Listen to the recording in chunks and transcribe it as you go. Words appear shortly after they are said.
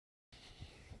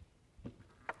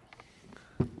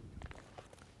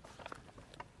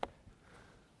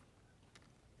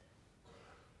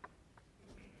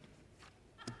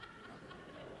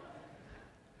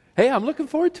Hey, I'm looking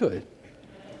forward to it.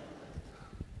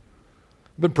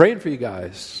 I've been praying for you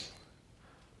guys.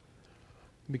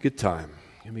 It'll be a good time.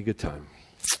 It'll be a good time.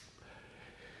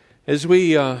 As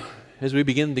we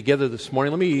begin together this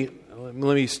morning,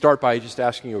 let me start by just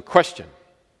asking you a question.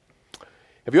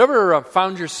 Have you ever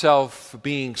found yourself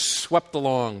being swept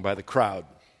along by the crowd?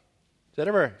 Has that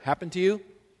ever happened to you?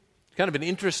 It's kind of an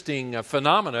interesting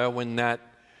phenomena when that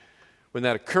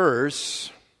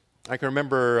occurs. I can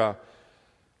remember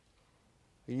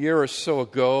a year or so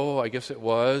ago, I guess it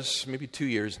was, maybe 2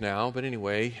 years now, but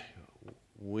anyway,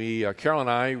 Carol and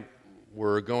I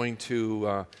were going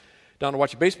down to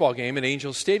watch a baseball game at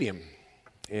Angel Stadium.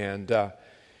 And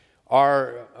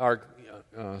our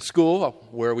school,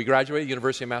 where we graduated,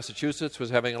 University of Massachusetts, was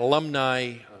having an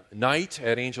alumni night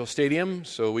at Angel Stadium,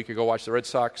 so we could go watch the Red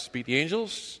Sox beat the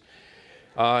Angels,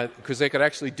 because they could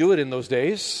actually do it in those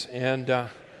days. And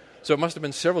so it must have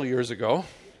been several years ago.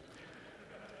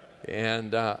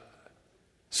 And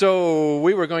so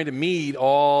we were going to meet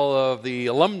all of the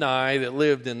alumni that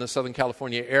lived in the Southern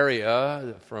California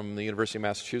area from the University of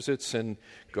Massachusetts and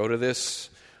go to this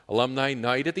alumni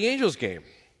night at the Angels game.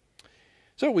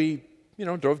 So we,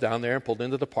 drove down there and pulled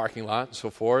into the parking lot and so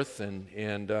forth.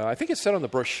 And I think it said on the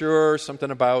brochure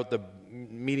something about the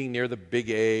meeting near the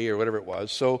Big A or whatever it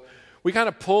was. So we kind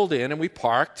of pulled in and we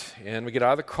parked and we get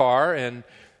out of the car. And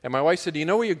my wife said, "Do you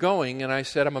know where you're going?" And I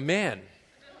said, "I'm a man."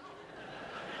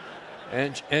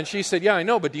 And she said, "Yeah, I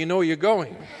know, but do you know where you're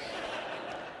going?"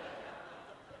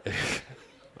 I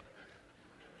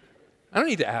don't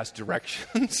need to ask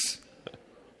directions.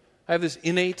 I have this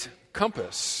innate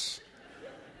compass.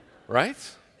 Right?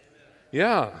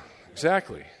 Yeah,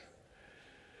 exactly.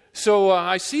 So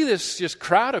I see this just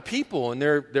crowd of people, and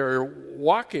they're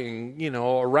walking,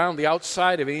 around the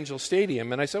outside of Angel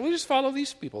Stadium. And I said, "Well, just follow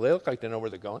these people. They look like they know where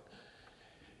they're going."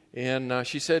 And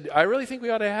she said, "I really think we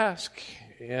ought to ask."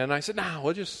 And I said, "No,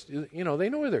 we'll just, they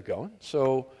know where they're going."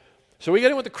 So we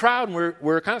get in with the crowd, and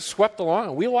we're kind of swept along.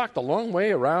 And we walked a long way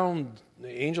around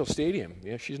Angel Stadium.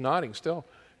 Yeah, she's nodding still.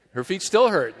 Her feet still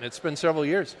hurt, and it's been several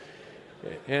years.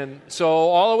 And so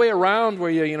all the way around where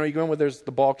you go in where there's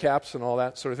the ball caps and all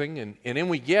that sort of thing. And in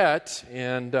we get,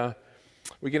 and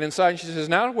we get inside, and she says,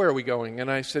 "Now where are we going?"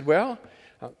 And I said, "Well,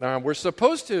 we're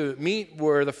supposed to meet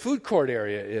where the food court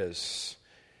area is."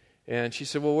 And she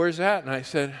said, "Well, where's that?" And I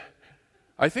said,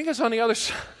 "I think it's on the other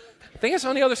side. I think it's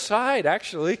on the other side,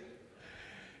 actually."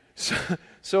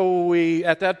 So we,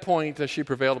 at that point, she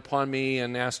prevailed upon me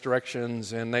and asked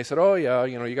directions, and they said, "Oh yeah,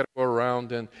 you got to go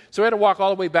around." And so we had to walk all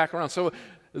the way back around. So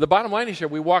the bottom line is here,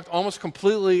 we walked almost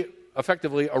completely,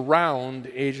 effectively around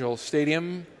Angel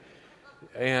Stadium.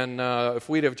 And if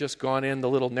we'd have just gone in the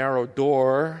little narrow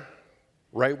door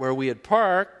right where we had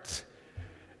parked,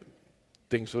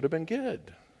 things would have been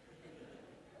good.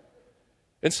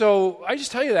 And so I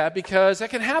just tell you that because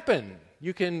that can happen.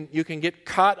 You can get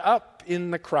caught up in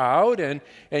the crowd and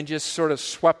just sort of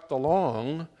swept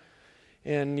along,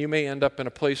 and you may end up in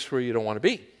a place where you don't want to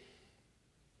be.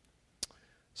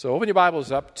 So open your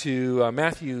Bibles up to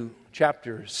Matthew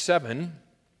chapter 7.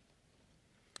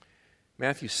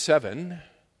 Matthew 7.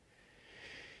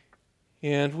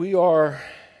 And we are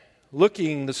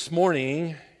looking this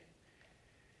morning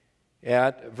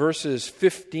at verses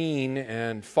 15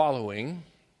 and following.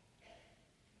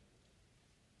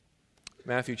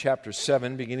 Matthew chapter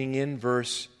 7, beginning in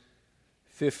verse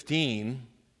 15.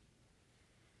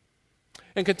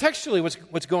 And contextually,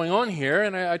 what's going on here,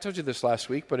 and I told you this last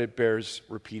week, but it bears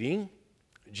repeating.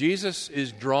 Jesus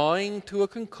is drawing to a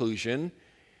conclusion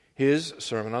his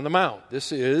Sermon on the Mount.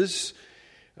 This is,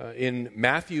 in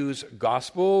Matthew's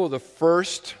gospel, the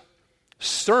first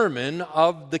sermon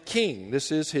of the King.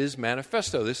 This is his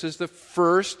manifesto. This is the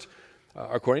first,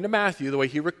 according to Matthew, the way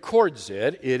he records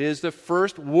it, it is the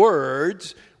first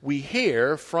words we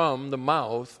hear from the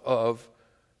mouth of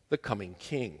the coming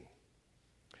King.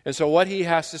 And so what he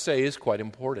has to say is quite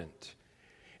important.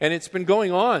 And it's been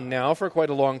going on now for quite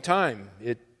a long time.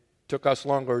 It took us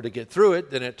longer to get through it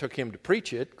than it took him to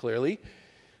preach it, clearly.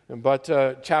 But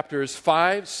chapters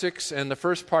 5, 6, and the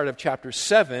first part of chapter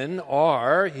 7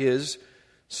 are his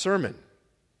sermon.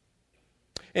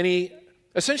 And he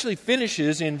essentially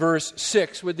finishes in verse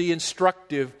 6 with the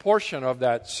instructive portion of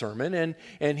that sermon,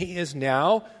 and he is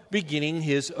now beginning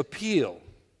his appeal.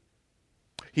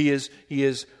 He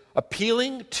is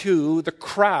appealing to the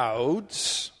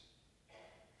crowds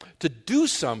to do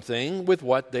something with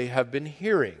what they have been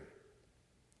hearing.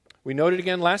 We noted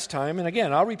again last time, and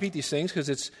again, I'll repeat these things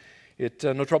because It's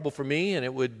no trouble for me, and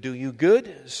it would do you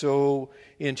good. So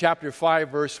in chapter 5,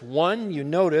 verse 1, you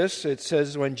notice it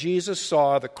says, when Jesus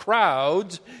saw the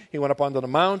crowds, he went up onto the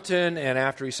mountain, and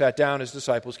after he sat down, his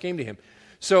disciples came to him.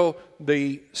 So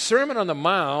the Sermon on the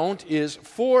Mount is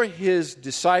for his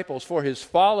disciples, for his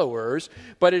followers,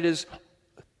 but it is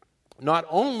not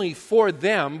only for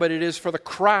them, but it is for the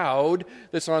crowd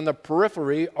that's on the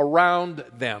periphery around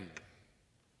them.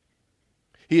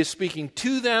 He is speaking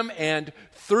to them and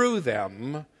through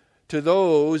them to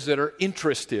those that are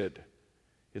interested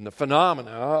in the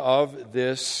phenomena of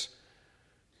this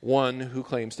one who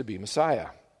claims to be Messiah.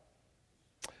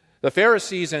 The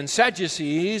Pharisees and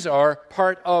Sadducees are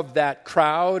part of that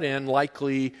crowd and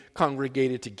likely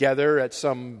congregated together at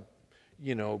some,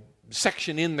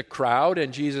 section in the crowd.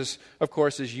 And Jesus, of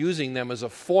course, is using them as a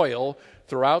foil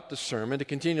throughout the sermon to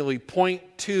continually point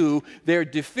to their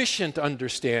deficient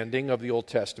understanding of the Old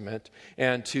Testament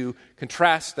and to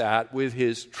contrast that with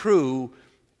his true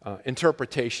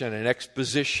interpretation and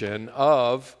exposition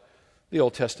of the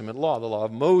Old Testament law, the law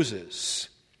of Moses.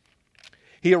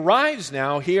 He arrives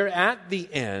now here at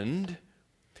the end,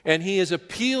 and he is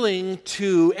appealing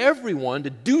to everyone to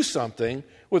do something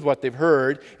with what they've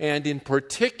heard, and in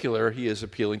particular, he is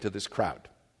appealing to this crowd.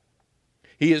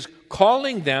 He is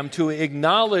calling them to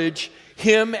acknowledge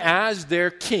him as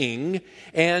their king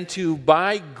and to,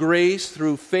 by grace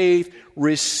through faith,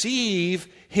 receive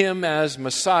him as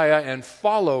Messiah and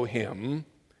follow him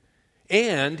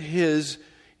and his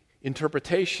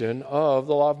interpretation of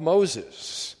the law of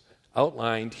Moses,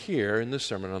 outlined here in the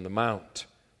Sermon on the Mount.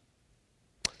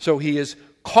 So he is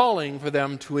calling for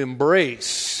them to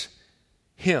embrace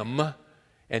him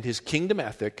and his kingdom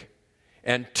ethic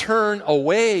and turn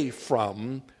away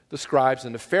from the scribes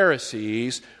and the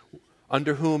Pharisees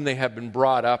under whom they have been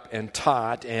brought up and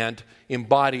taught and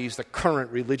embodies the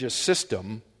current religious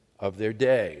system of their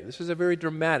day. This is a very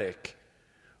dramatic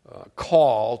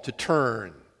call to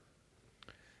turn.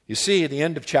 You see, at the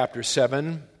end of chapter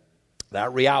 7,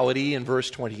 that reality in verse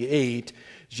 28,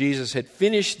 Jesus had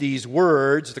finished these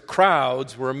words. The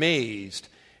crowds were amazed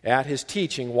at his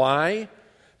teaching. Why?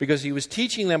 Because he was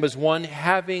teaching them as one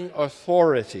having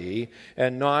authority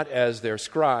and not as their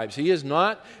scribes. He is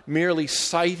not merely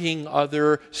citing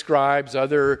other scribes,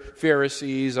 other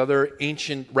Pharisees, other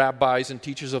ancient rabbis and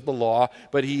teachers of the law,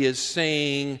 but he is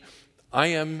saying, I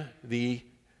am the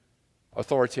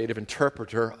authoritative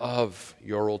interpreter of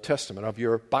your Old Testament, of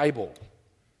your Bible.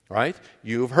 Right?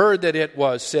 You've heard that it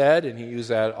was said, and he used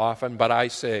that often, but I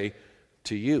say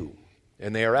to you.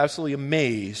 And they are absolutely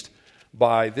amazed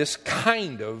by this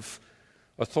kind of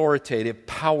authoritative,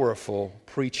 powerful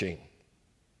preaching.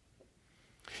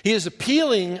 He is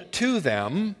appealing to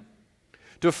them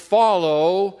to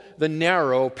follow the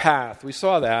narrow path. We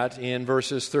saw that in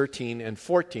verses 13 and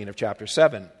 14 of chapter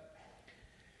 7.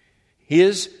 He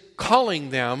is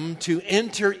calling them to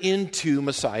enter into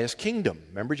Messiah's kingdom.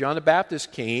 Remember, John the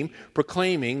Baptist came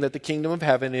proclaiming that the kingdom of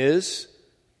heaven is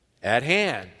at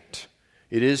hand.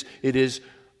 It is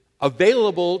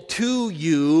available to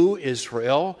you,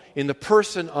 Israel, in the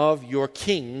person of your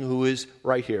king who is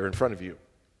right here in front of you.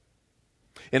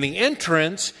 And the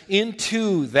entrance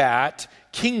into that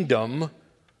kingdom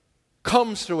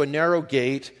comes through a narrow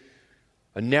gate,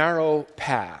 a narrow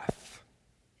path.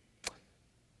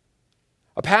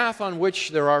 A path on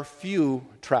which there are few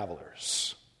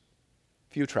travelers.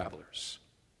 Few travelers.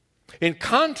 In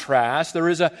contrast, there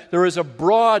is a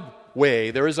broad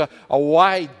way. There is a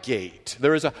wide gate.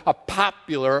 There is a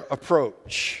popular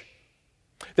approach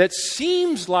that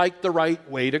seems like the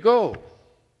right way to go.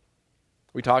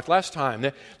 We talked last time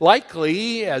that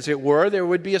likely, as it were, there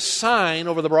would be a sign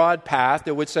over the broad path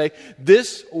that would say,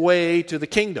 "This way to the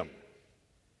kingdom."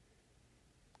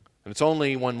 And it's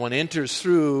only when one enters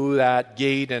through that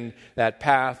gate and that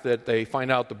path that they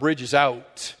find out the bridge is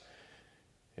out,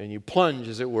 and you plunge,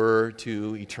 as it were,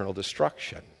 to eternal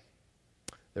destruction.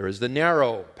 There is the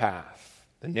narrow path,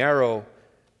 the narrow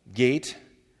gate,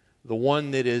 the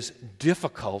one that is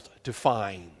difficult to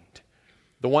find,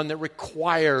 the one that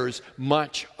requires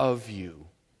much of you,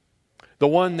 the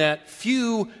one that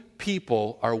few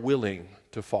people are willing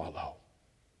to follow.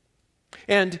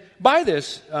 And by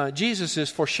this, Jesus is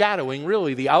foreshadowing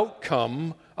really the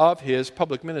outcome of his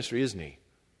public ministry, isn't he?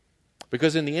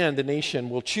 Because in the end, the nation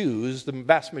will choose, the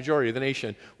vast majority of the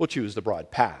nation will choose the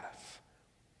broad path.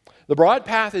 The broad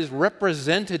path is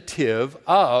representative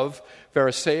of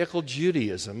Pharisaical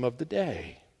Judaism of the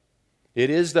day. It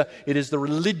is the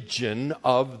religion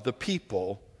of the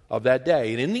people of that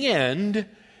day. And in the end,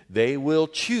 they will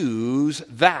choose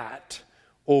that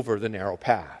over the narrow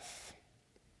path.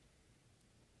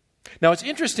 Now, it's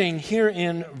interesting here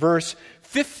in verse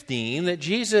 15 that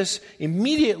Jesus,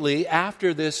 immediately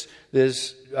after this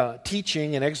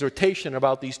teaching and exhortation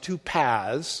about these two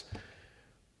paths,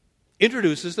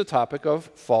 introduces the topic of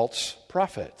false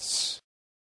prophets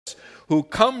who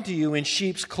come to you in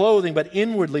sheep's clothing, but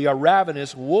inwardly are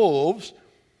ravenous wolves.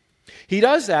 He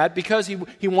does that because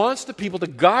he wants the people to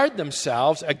guard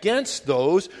themselves against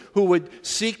those who would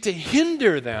seek to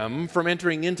hinder them from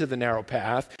entering into the narrow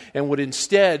path and would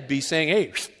instead be saying,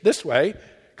 hey, this way,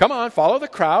 come on, follow the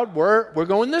crowd, we're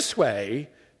going this way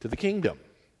to the kingdom.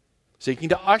 Seeking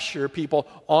to usher people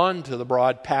onto the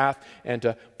broad path and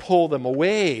to pull them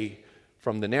away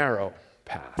from the narrow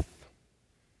path.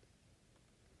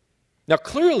 Now,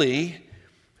 clearly,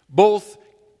 both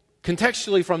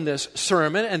contextually from this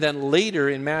sermon and then later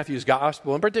in Matthew's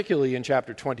gospel, and particularly in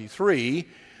chapter 23,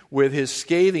 with his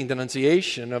scathing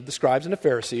denunciation of the scribes and the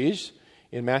Pharisees,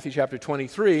 in Matthew chapter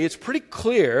 23, it's pretty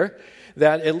clear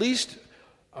that at least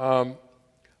a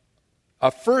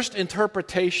first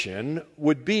interpretation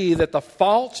would be that the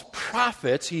false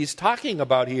prophets he's talking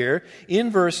about here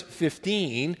in verse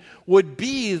 15 would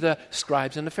be the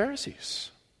scribes and the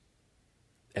Pharisees.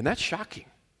 And that's shocking.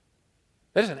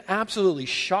 That is an absolutely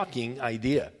shocking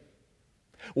idea.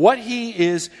 What he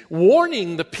is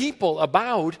warning the people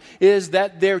about is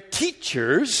that their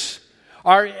teachers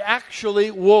are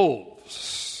actually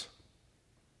wolves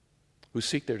who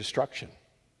seek their destruction.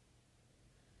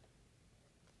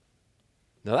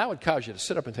 Now that would cause you to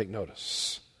sit up and take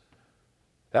notice.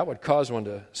 That would cause one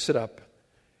to sit up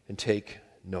and take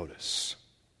notice.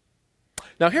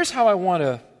 Now here's how I want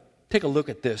to take a look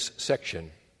at this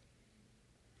section.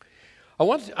 I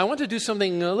want to do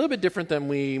something a little bit different than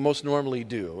we most normally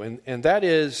do, and that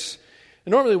is,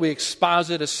 normally we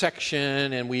exposit a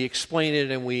section and we explain it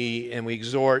and we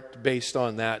exhort based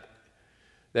on that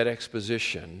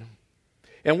exposition.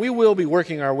 And we will be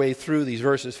working our way through these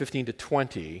verses 15 to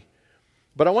 20,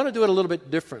 but I want to do it a little bit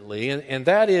differently, and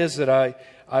that is that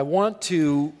I want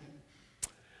to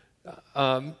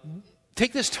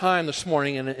take this time this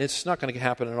morning, and it's not going to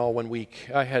happen in all 1 week.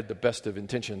 I had the best of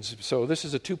intentions. So this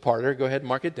is a two-parter. Go ahead and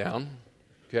mark it down.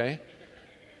 Okay?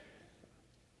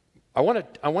 I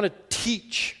want to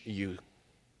teach you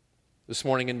this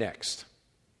morning and next.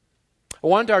 I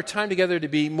want our time together to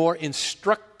be more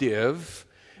instructive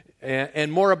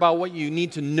and more about what you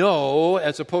need to know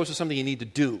as opposed to something you need to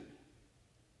do.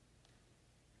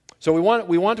 So we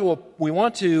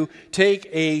want to take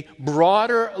a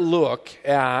broader look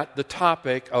at the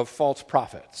topic of false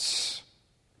prophets.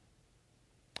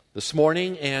 This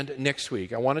morning and next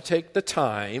week, I want to take the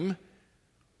time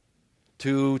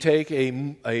to take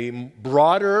a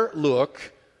broader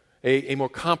look, a more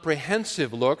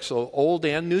comprehensive look, so Old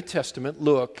and New Testament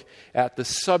look at the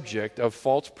subject of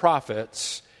false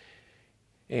prophets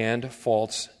and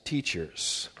false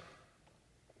teachers.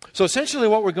 So essentially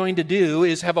what we're going to do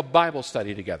is have a Bible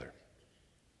study together.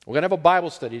 We're going to have a Bible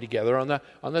study together on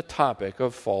the topic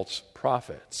of false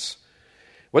prophets.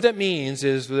 What that means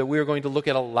is that we're going to look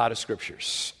at a lot of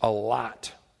scriptures. A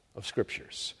lot of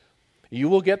scriptures. You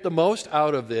will get the most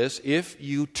out of this if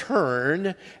you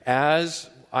turn as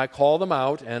I call them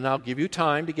out, and I'll give you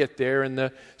time to get there, and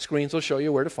the screens will show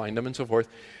you where to find them and so forth.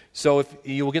 So if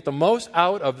you will get the most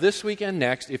out of this week and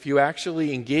next if you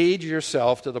actually engage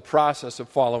yourself to the process of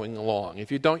following along. If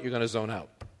you don't, you're going to zone out.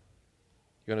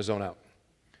 You're going to zone out.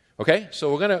 Okay?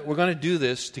 So we're going to do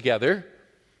this together,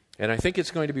 and I think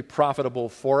it's going to be profitable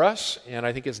for us, and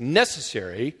I think it's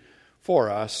necessary for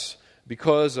us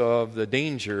because of the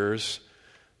dangers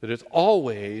that is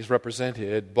always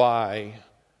represented by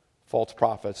false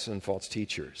prophets and false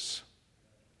teachers.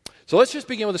 So let's just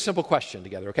begin with a simple question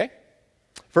together, okay?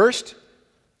 First,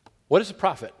 what is a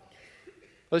prophet?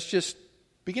 Let's just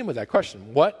begin with that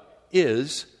question. What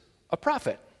is a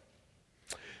prophet?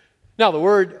 Now, the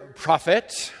word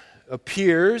prophet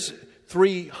appears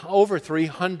over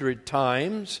 300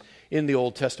 times in the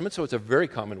Old Testament, so it's a very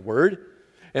common word,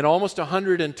 and almost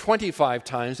 125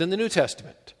 times in the New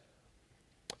Testament.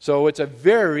 So it's a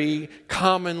very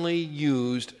commonly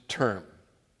used term.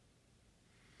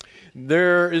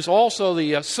 There is also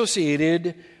the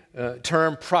associated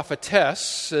term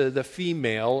prophetess, the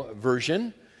female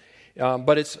version,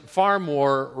 but it's far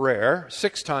more rare,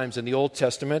 6 times in the Old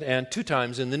Testament and 2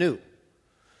 times in the New.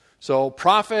 So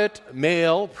prophet,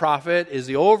 male prophet is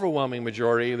the overwhelming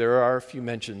majority. There are a few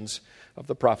mentions of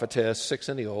the prophetess, 6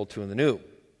 in the Old, 2 in the New.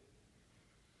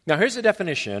 Now here's the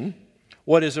definition.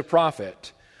 What is a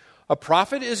prophet? A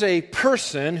prophet is a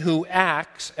person who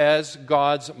acts as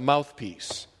God's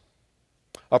mouthpiece.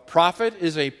 A prophet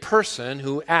is a person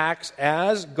who acts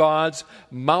as God's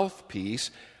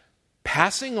mouthpiece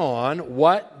passing on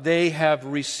what they have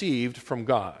received from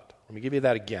God. Let me give you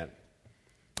that again.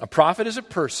 A prophet is a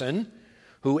person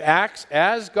who acts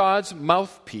as God's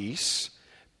mouthpiece,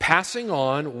 passing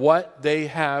on what they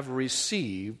have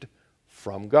received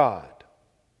from God.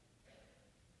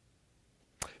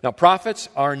 Now, prophets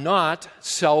are not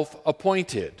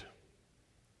self-appointed.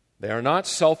 They are not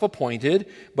self-appointed,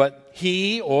 but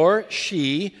he or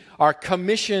she are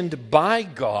commissioned by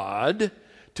God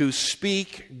to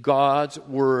speak God's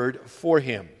word for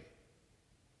him.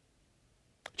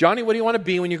 Johnny, what do you want to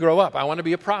be when you grow up? I want to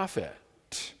be a prophet.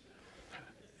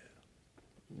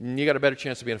 You got a better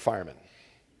chance of being a fireman.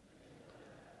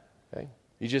 Okay?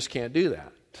 You just can't do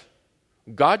that.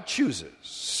 God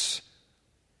chooses.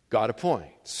 God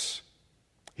appoints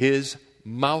his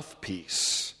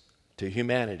mouthpiece to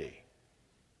humanity,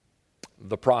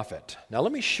 the prophet. Now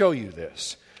let me show you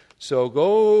this. So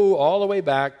go all the way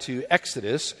back to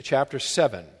Exodus chapter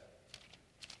 7.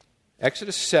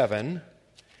 Exodus 7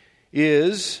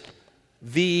 is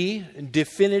the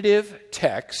definitive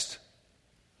text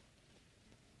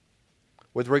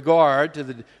with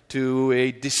regard to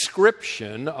a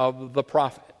description of the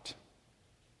prophet.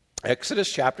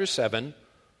 Exodus chapter 7,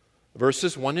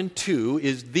 verses 1 and 2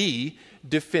 is the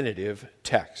definitive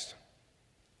text.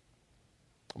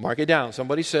 Mark it down.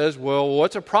 Somebody says, well,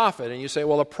 what's a prophet? And you say,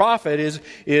 well, a prophet is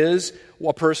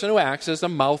a person who acts as a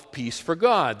mouthpiece for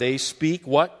God. They speak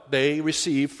what they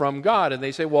receive from God. And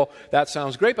they say, well, that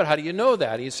sounds great, but how do you know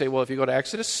that? And you say, well, if you go to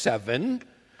Exodus 7,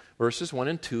 verses 1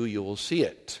 and 2, you will see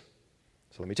it.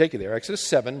 So let me take you there. Exodus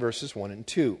 7, verses 1 and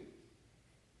 2.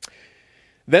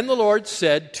 Then the Lord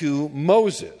said to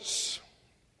Moses,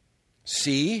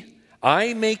 see,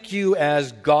 I make you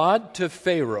as God to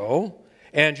Pharaoh,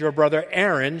 and your brother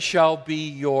Aaron shall be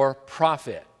your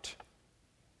prophet.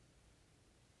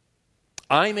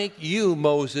 I make you,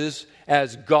 Moses,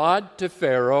 as God to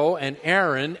Pharaoh, and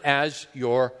Aaron as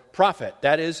your prophet.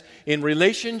 That is, in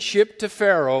relationship to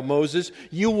Pharaoh, Moses,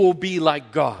 you will be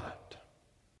like God.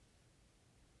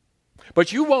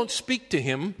 But you won't speak to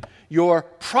him. Your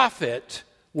prophet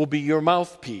will be your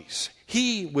mouthpiece.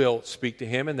 He will speak to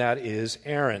him, and that is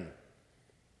Aaron.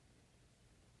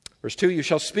 Verse 2, you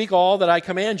shall speak all that I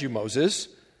command you, Moses,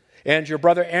 and your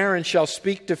brother Aaron shall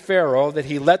speak to Pharaoh that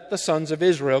he let the sons of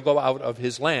Israel go out of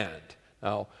his land.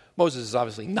 Now, Moses is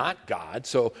obviously not God,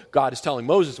 so God is telling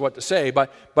Moses what to say,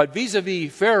 but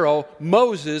vis-a-vis Pharaoh,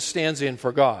 Moses stands in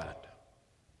for God.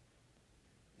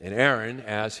 And Aaron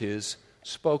as his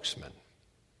spokesman.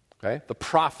 Okay? The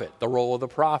prophet, the role of the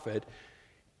prophet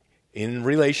in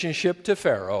relationship to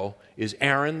Pharaoh is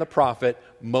Aaron the prophet,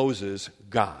 Moses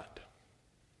God.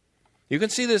 You can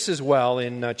see this as well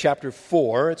in chapter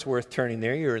 4. It's worth turning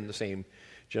there. You're in the same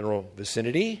general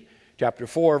vicinity. Chapter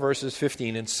 4, verses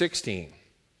 15 and 16.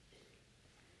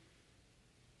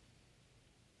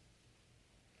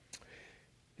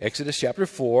 Exodus chapter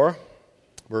 4,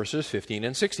 verses 15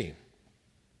 and 16.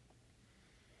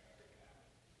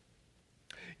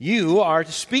 You are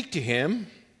to speak to him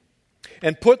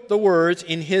and put the words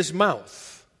in his mouth.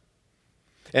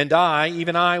 And I,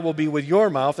 even I, will be with your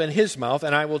mouth and his mouth,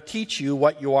 and I will teach you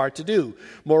what you are to do.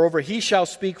 Moreover, he shall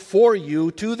speak for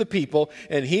you to the people,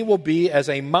 and he will be as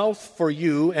a mouth for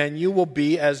you, and you will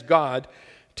be as God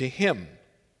to him.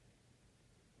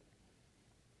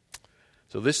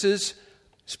 So this is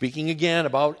speaking again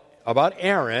about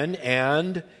Aaron,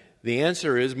 and the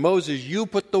answer is, Moses, you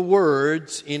put the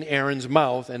words in Aaron's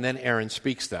mouth, and then Aaron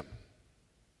speaks them.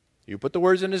 You put the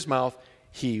words in his mouth,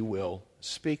 he will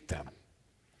speak them.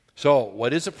 So,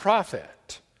 what is a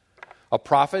prophet? A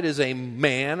prophet is a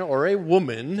man or a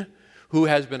woman who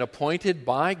has been appointed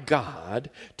by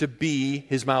God to be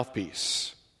his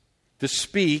mouthpiece, to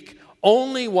speak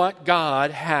only what God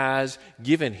has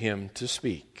given him to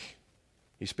speak.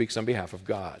 He speaks on behalf of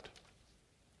God.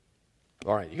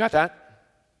 All right, you got that?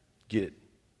 Get it.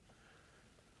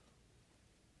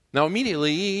 Now,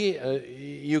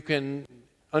 immediately, you can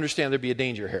understand there'd be a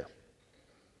danger here.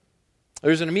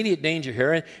 There's an immediate danger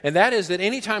here, and that is that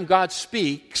anytime God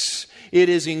speaks, it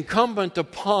is incumbent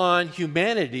upon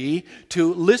humanity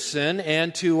to listen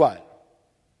and to what?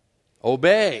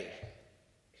 Obey.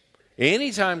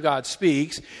 Anytime God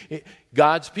speaks,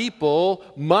 God's people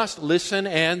must listen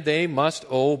and they must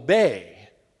obey.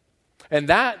 And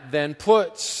that then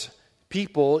puts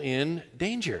people in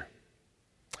danger.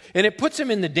 And it puts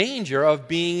them in the danger of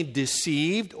being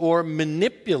deceived or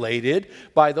manipulated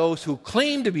by those who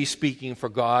claim to be speaking for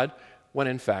God when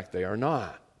in fact they are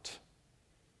not.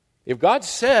 If God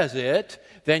says it,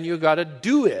 then you've got to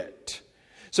do it.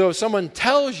 So if someone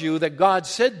tells you that God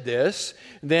said this,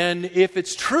 then if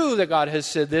it's true that God has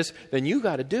said this, then you've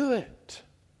got to do it.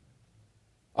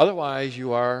 Otherwise,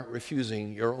 you are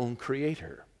refusing your own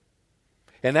Creator.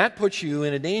 And that puts you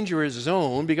in a dangerous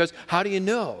zone because how do you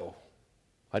know?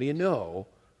 How do you know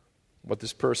what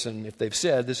this person, if they've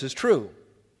said this is true?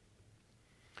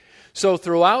 So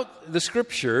throughout the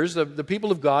Scriptures, the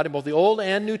people of God in both the Old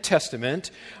and New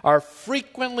Testament are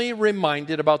frequently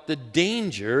reminded about the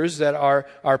dangers that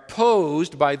are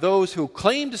posed by those who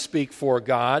claim to speak for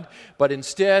God, but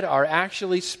instead are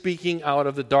actually speaking out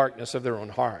of the darkness of their own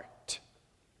heart.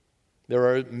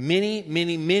 There are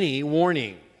many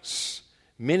warnings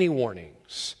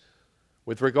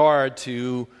with regard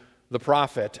to the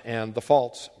prophet and the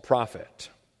false prophet.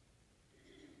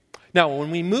 Now,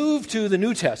 when we move to the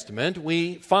New Testament,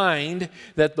 we find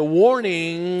that the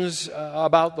warnings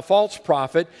about the false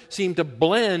prophet seem to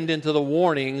blend into the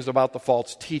warnings about the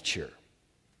false teacher.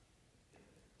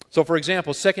 So, for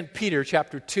example, 2 Peter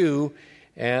chapter 2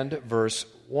 and verse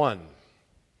 1.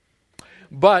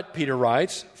 But, Peter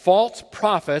writes, false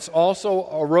prophets also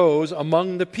arose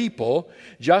among the people,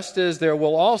 just as there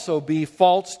will also be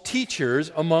false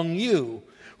teachers among you,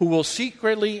 who will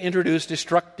secretly introduce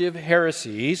destructive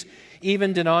heresies,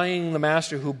 even denying the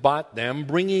master who bought them,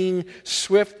 bringing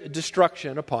swift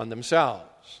destruction upon themselves.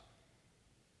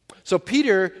 So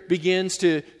Peter begins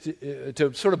to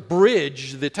sort of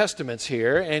bridge the testaments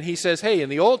here, and he says, hey, in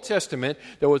the Old Testament,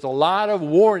 there was a lot of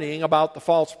warning about the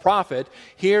false prophet.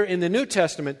 Here in the New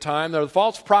Testament time, the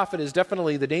false prophet is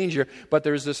definitely the danger, but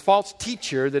there's this false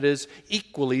teacher that is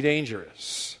equally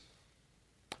dangerous.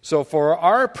 So for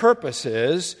our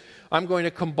purposes, I'm going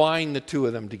to combine the two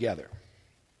of them together.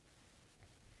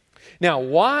 Now,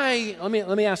 why, let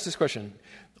me ask this question.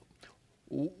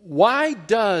 Why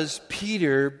does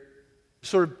Peter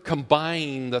sort of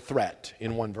combine the threat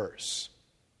in one verse?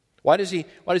 Why does he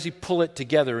pull it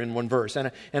together in one verse?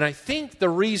 And I think the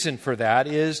reason for that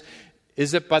is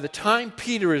that by the time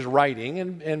Peter is writing,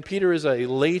 and Peter is a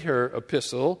later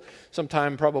epistle,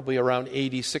 sometime probably around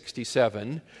AD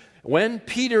 67, when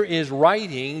Peter is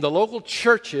writing, the local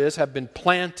churches have been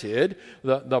planted.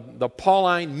 The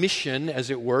Pauline mission, as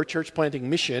it were, church planting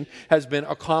mission, has been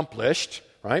accomplished.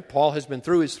 Right? Paul has been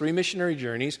through his 3 missionary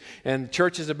journeys, and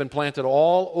churches have been planted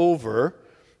all over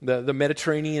the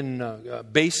Mediterranean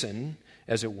basin,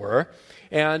 as it were.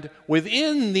 And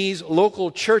within these local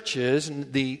churches,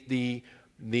 the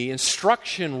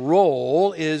instruction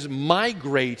role is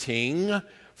migrating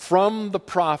from the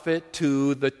prophet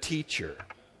to the teacher,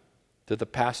 to the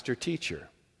pastor-teacher.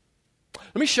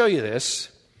 Let me show you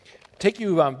this. Take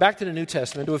you back to the New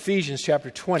Testament, to Ephesians chapter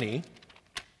 20.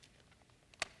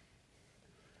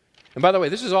 And by the way,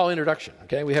 this is all introduction,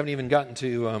 okay? We haven't even gotten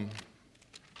to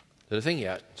the thing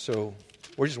yet, so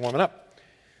we're just warming up.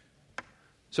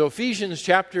 So Ephesians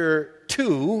chapter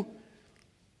 2,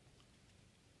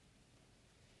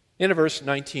 in verse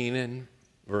 19 and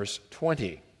verse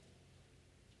 20.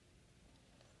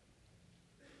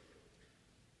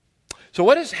 So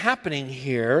what is happening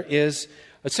here is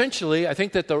essentially, I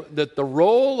think that the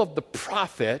role of the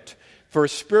prophet for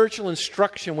spiritual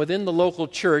instruction within the local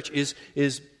church is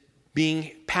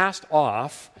being passed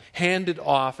off, handed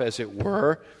off, as it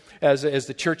were, as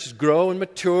the churches grow and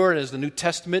mature and as the New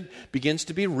Testament begins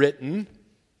to be written,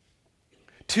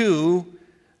 to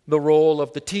the role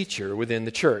of the teacher within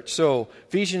the church. So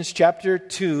Ephesians chapter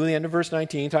 2, the end of verse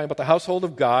 19, talking about the household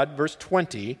of God, verse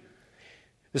 20,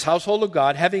 this household of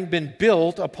God having been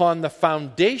built upon the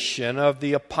foundation of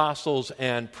the apostles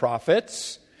and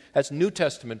prophets. That's New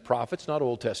Testament prophets, not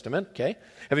Old Testament, okay?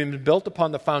 Having been built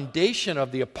upon the foundation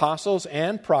of the apostles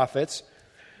and prophets,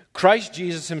 Christ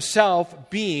Jesus himself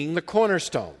being the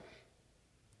cornerstone.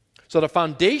 So the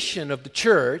foundation of the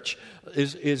church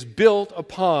is built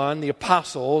upon the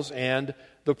apostles and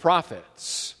the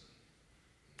prophets.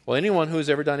 Well, anyone who has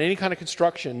ever done any kind of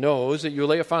construction knows that you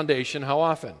lay a foundation how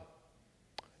often?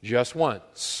 Just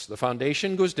once. The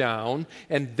foundation goes down,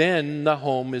 and then the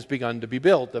home is begun to be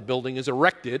built. The building is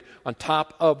erected on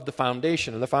top of the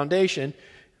foundation. And the foundation,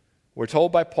 we're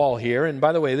told by Paul here, and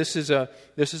by the way, this is a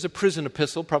prison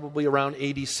epistle, probably around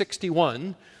AD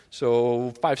 61,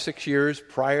 so 5-6 years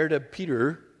prior to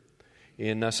Peter,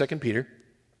 in 2 Peter,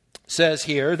 says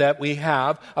here that we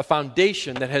have a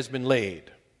foundation that has been laid.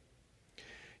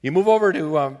 You move over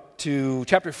to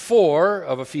chapter 4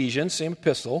 of Ephesians, same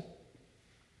epistle.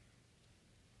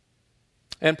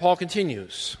 And Paul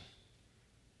continues.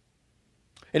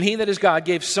 And he that is God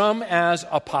gave some as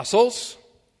apostles,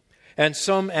 and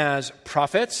some as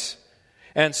prophets,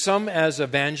 and some as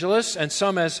evangelists, and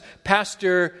some as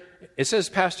pastor. It says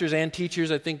pastors and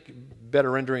teachers. I think better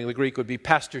rendering of the Greek would be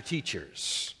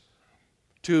pastor-teachers.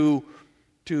 Two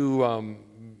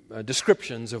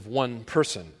descriptions of one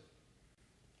person.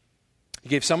 He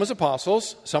gave some as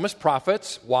apostles, some as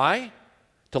prophets. Why?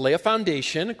 To lay a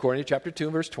foundation, according to chapter 2,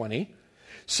 verse 20.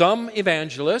 Some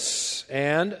evangelists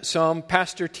and some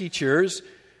pastor teachers.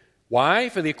 Why?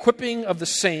 For the equipping of the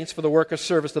saints for the work of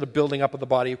service to the building up of the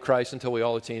body of Christ until we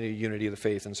all attain to the unity of the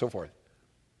faith and so forth.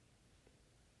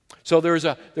 So there is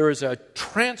a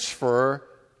transfer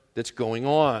that's going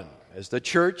on. As the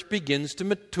church begins to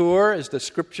mature, as the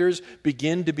scriptures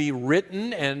begin to be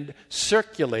written and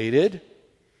circulated,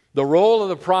 the role of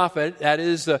the prophet, that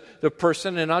is the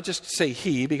person, and I'll just say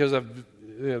he because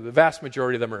the vast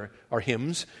majority of them are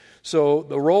hymns. So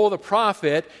the role of the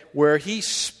prophet, where he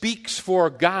speaks for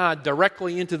God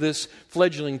directly into this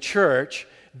fledgling church,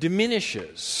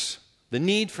 diminishes. The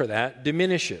need for that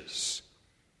diminishes.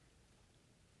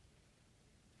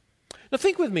 Now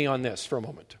think with me on this for a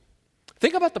moment.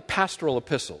 Think about the pastoral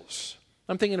epistles.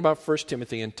 I'm thinking about 1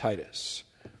 Timothy and Titus.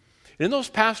 In those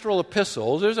pastoral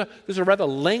epistles, there's a rather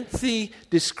lengthy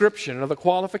description of the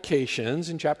qualifications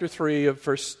in chapter 3 of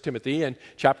 1 Timothy and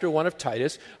chapter 1 of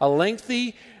Titus, a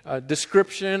lengthy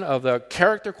description of the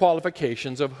character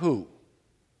qualifications of who?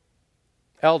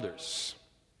 Elders.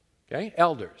 Okay?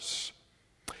 Elders.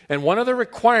 And one of the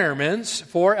requirements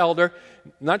for elder,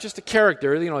 not just the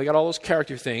character, you got all those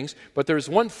character things, but there's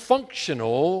one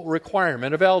functional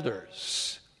requirement of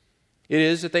elders. It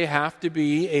is that they have to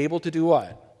be able to do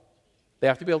what? They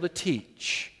have to be able to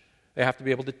teach. They have to be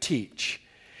able to teach.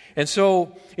 And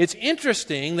so it's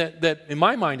interesting that in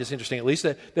my mind it's interesting at least,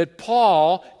 that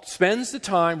Paul spends the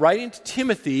time writing to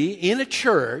Timothy in a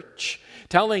church,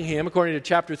 telling him, according to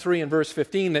chapter 3 and verse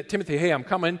 15, that Timothy, hey, I'm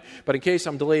coming, but in case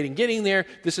I'm delayed in getting there,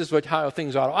 this is how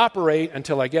things ought to operate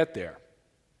until I get there.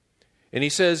 And he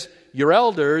says, your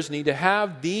elders need to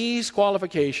have these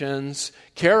qualifications,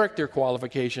 character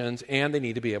qualifications, and they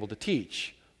need to be able to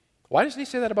teach. Why doesn't he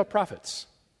say that about prophets?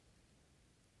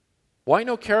 Why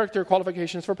no character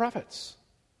qualifications for prophets?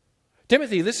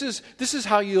 Timothy, this is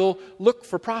how you'll look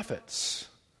for prophets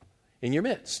in your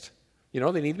midst. They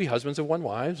need to be husbands of one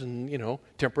wives and,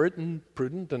 temperate and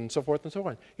prudent and so forth and so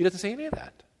on. He doesn't say any of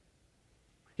that.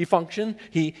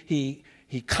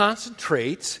 He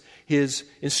concentrates his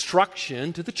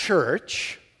instruction to the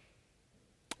church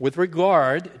with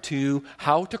regard to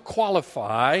how to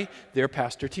qualify their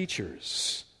pastor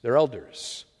teachers, their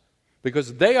elders,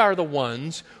 because they are the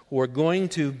ones who are going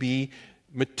to be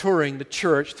maturing the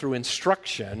church through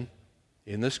instruction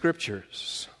in the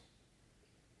scriptures.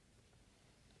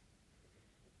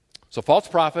 So false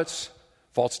prophets,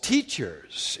 false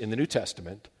teachers in the New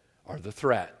Testament are the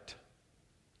threat.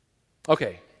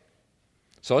 Okay,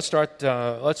 so let's start.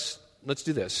 Let's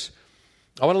do this.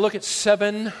 I want to look at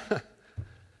 7.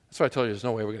 That's why I told you there's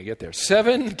no way we're going to get there.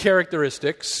 7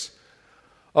 characteristics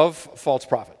of false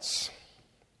prophets.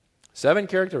 7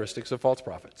 characteristics of false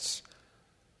prophets,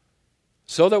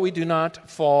 so that we do not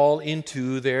fall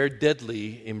into their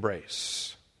deadly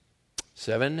embrace.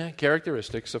 7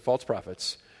 characteristics of false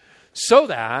prophets, so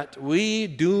that we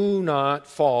do not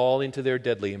fall into their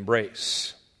deadly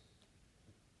embrace.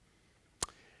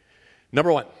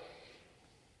 Number one.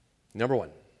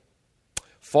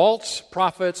 False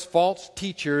prophets, false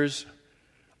teachers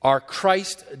are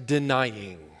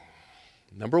Christ-denying.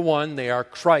 Number one, they are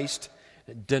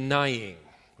Christ-denying.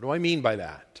 What do I mean by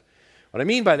that? What I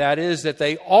mean by that is that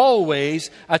they always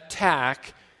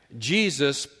attack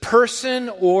Jesus' person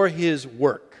or his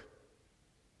work.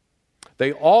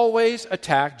 They always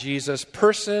attack Jesus'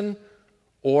 person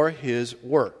or his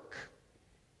work.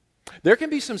 There can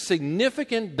be some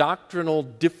significant doctrinal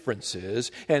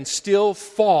differences and still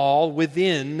fall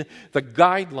within the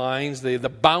guidelines, the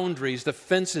boundaries, the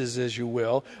fences, as you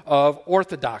will, of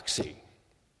orthodoxy.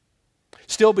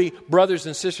 Still be brothers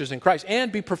and sisters in Christ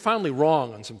and be profoundly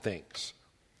wrong on some things.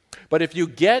 But if you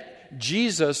get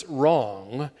Jesus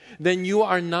wrong, then you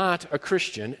are not a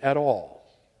Christian at all.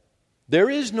 There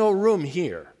is no room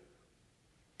here.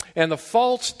 And the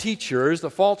false teachers, the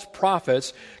false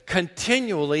prophets,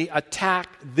 continually attack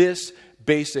this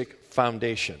basic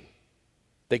foundation.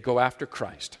 They go after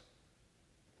Christ.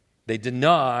 They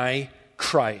deny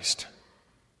Christ.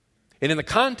 And in the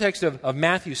context of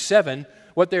Matthew 7,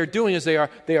 what they're doing is they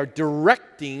are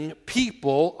directing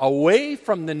people away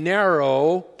from the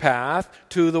narrow path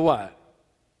to the what?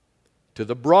 To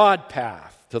the broad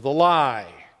path, to the lie.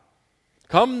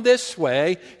 Come this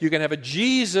way, you can have a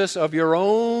Jesus of your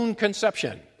own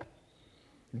conception.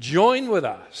 Join with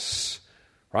us,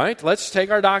 right? Let's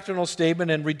take our doctrinal statement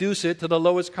and reduce it to the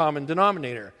lowest common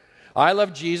denominator. I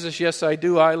love Jesus, yes I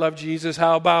do, I love Jesus.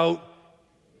 How about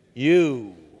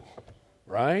you?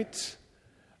 Right?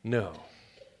 No,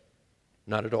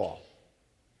 not at all.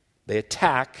 They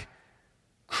attack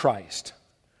Christ.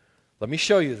 Let me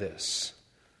show you this.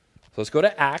 So let's go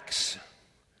to Acts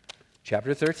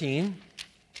chapter 13.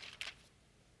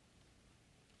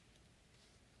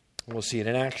 And we'll see it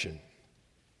in action.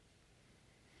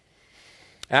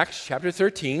 Acts chapter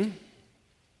 13.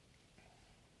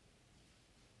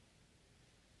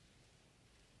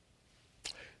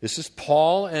 This is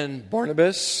Paul and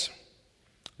Barnabas,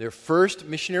 their first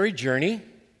missionary journey.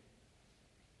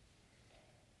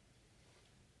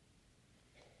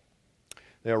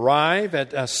 They arrive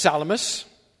at Salamis.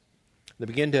 They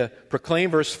begin to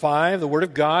proclaim, verse 5, the word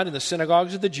of God in the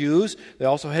synagogues of the Jews. They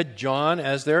also had John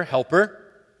as their helper.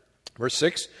 Verse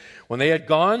 6, when they had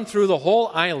gone through the whole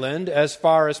island as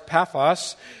far as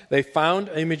Paphos, they found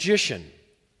a magician,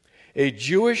 a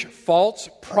Jewish false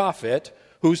prophet,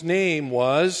 whose name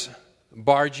was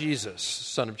Bar-Jesus,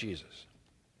 son of Jesus,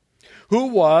 who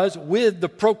was with the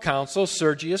proconsul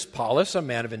Sergius Paulus, a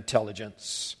man of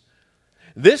intelligence.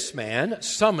 This man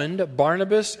summoned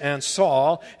Barnabas and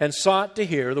Saul and sought to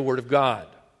hear the word of God.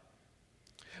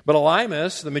 But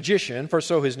Elymas, the magician, for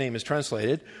so his name is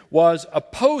translated, was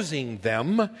opposing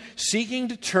them, seeking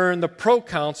to turn the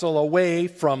proconsul away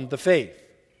from the faith.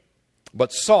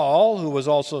 But Saul, who was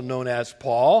also known as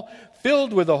Paul,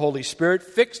 filled with the Holy Spirit,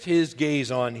 fixed his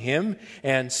gaze on him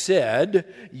and said,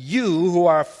 "You who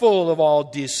are full of all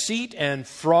deceit and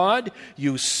fraud,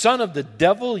 you son of the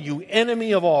devil, you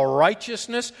enemy of all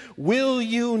righteousness, will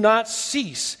you not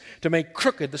cease to make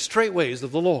crooked the straight ways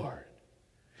of the Lord?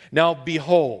 Now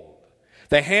behold,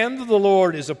 the hand of the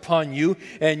Lord is upon you,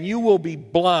 and you will be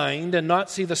blind and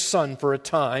not see the sun for a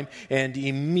time." And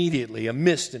immediately a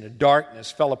mist and a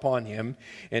darkness fell upon him,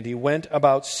 and he went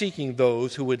about seeking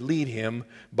those who would lead him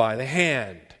by the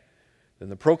hand. Then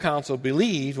the proconsul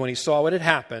believed when he saw what had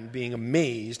happened, being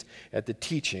amazed at the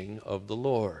teaching of the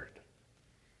Lord.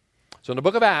 So in the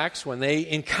book of Acts, when they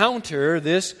encounter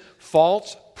this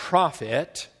false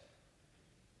prophet,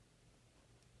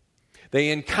 they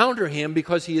encounter him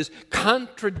because he is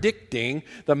contradicting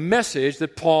the message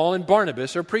that Paul and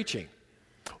Barnabas are preaching.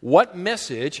 What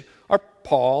message are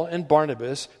Paul and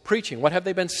Barnabas preaching? What have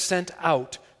they been sent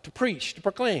out to preach, to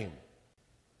proclaim?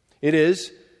 It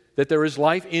is that there is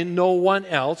life in no one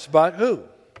else but who?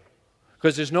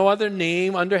 Because there's no other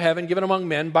name under heaven given among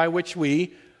men by which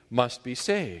we must be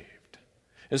saved.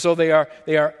 And so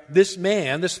this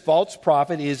man, this false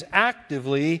prophet, is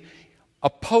actively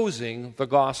opposing the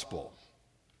gospel.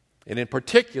 And in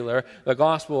particular, the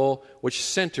gospel which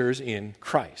centers in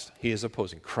Christ. He is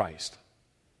opposing Christ.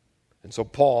 And so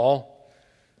Paul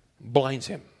blinds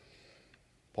him.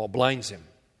 Paul blinds him.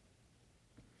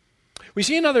 We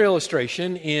see another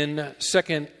illustration in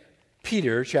 2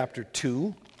 Peter chapter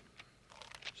 2.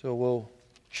 So we'll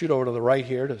shoot over to the right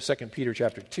here to 2 Peter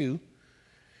chapter 2.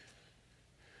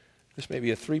 This may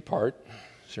be a 3-part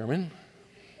sermon.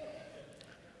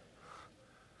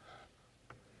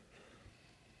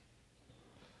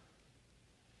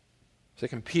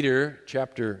 2 Peter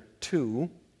chapter 2,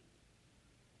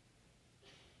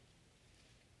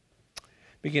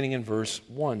 beginning in verse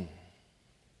 1.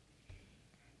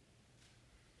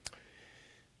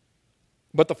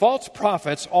 But the false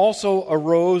prophets also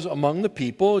arose among the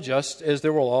people, just as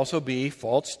there will also be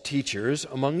false teachers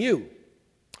among you,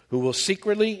 who will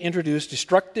secretly introduce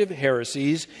destructive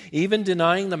heresies, even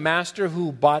denying the master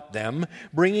who bought them,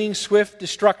 bringing swift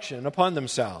destruction upon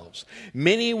themselves.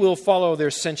 Many will follow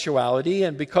their sensuality,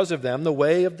 and because of them the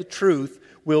way of the truth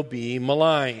will be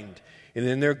maligned. And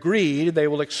in their greed they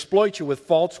will exploit you with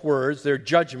false words. Their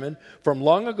judgment from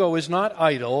long ago is not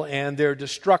idle, and their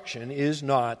destruction is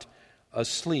not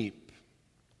asleep.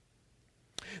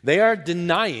 They are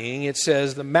denying, it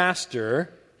says, the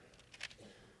master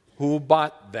who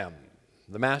bought them.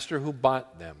 The master who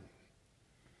bought them.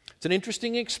 It's an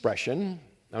interesting expression.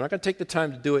 I'm not going to take the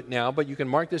time to do it now, but you can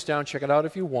mark this down, check it out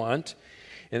if you want.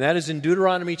 And that is in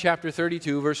Deuteronomy chapter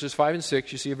 32, verses 5 and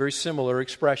 6. You see a very similar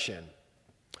expression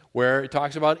where it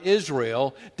talks about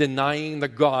Israel denying the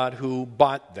God who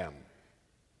bought them.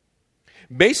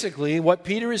 Basically, what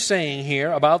Peter is saying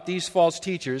here about these false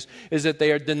teachers is that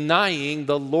they are denying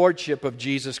the lordship of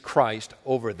Jesus Christ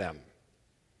over them.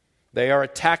 They are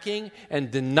attacking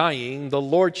and denying the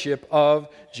lordship of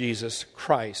Jesus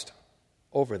Christ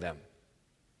over them.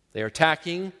 They are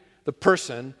attacking the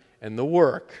person and the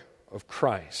work of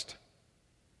Christ.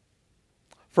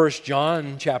 1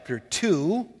 John chapter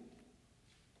 2,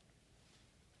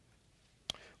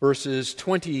 verses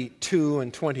 22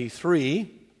 and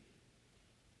 23,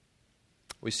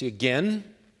 we see again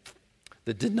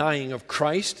the denying of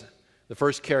Christ, the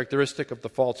first characteristic of the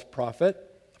false prophet,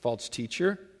 false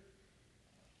teacher.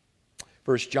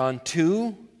 1 John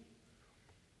 2,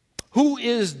 Who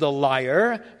is the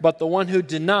liar but the one who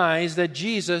denies that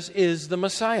Jesus is the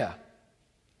Messiah?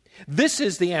 This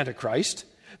is the Antichrist,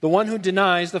 the one who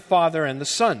denies the Father and the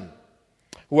Son.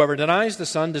 Whoever denies the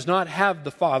Son does not have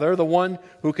the Father. The one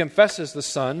who confesses the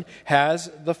Son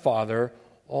has the Father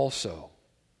also.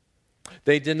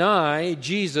 They deny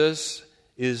Jesus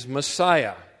is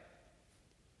Messiah.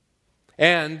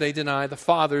 And they deny the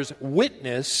Father's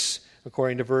witness,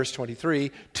 according to verse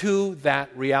 23, to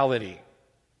that reality.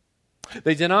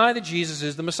 They deny that Jesus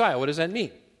is the Messiah. What does that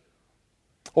mean?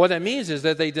 What that means is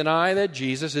that they deny that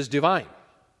Jesus is divine.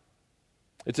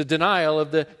 It's a denial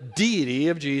of the deity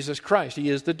of Jesus Christ. He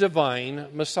is the divine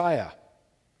Messiah.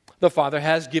 The Father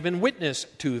has given witness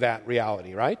to that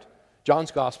reality, right?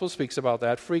 John's Gospel speaks about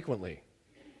that frequently.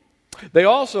 They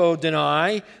also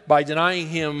deny, by denying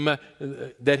him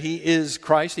that he is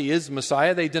Christ, he is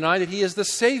Messiah, they deny that he is the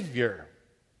Savior.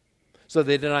 So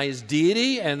they deny his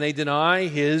deity and they deny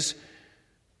his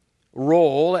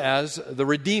role as the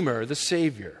Redeemer, the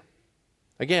Savior.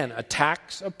 Again,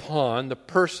 attacks upon the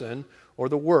person or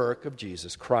the work of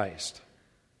Jesus Christ.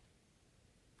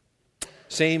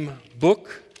 Same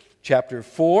book, chapter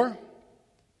 4.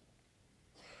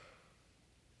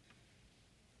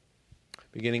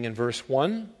 Beginning in verse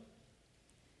 1.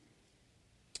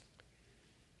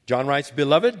 John writes,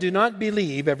 "Beloved, do not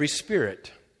believe every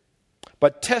spirit,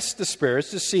 but test the spirits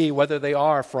to see whether they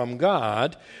are from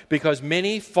God, because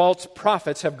many false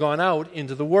prophets have gone out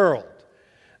into the world.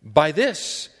 By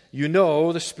this you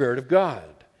know the Spirit of God.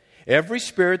 Every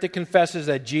spirit that confesses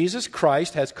that Jesus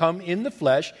Christ has come in the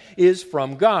flesh is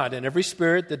from God, and every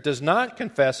spirit that does not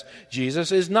confess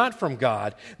Jesus is not from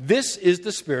God. This is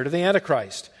the spirit of the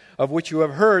Antichrist, of which you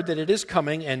have heard that it is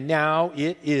coming, and now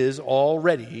it is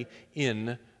already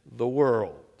in the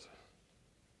world."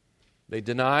 They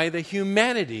deny the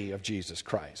humanity of Jesus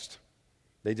Christ.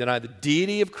 They deny the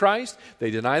deity of Christ.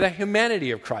 They deny the humanity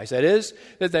of Christ. That is,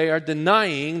 that they are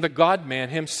denying the God-man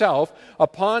himself,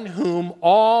 upon whom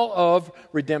all of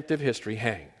redemptive history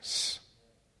hangs.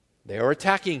 They are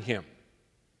attacking him.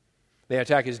 They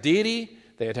attack his deity.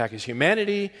 They attack his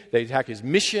humanity. They attack his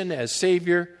mission as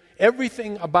Savior.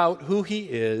 Everything about who he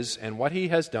is and what he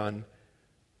has done,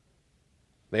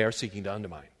 they are seeking to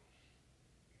undermine.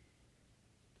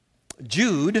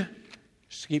 Jude,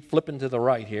 just keep flipping to the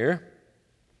right here.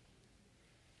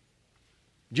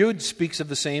 Jude speaks of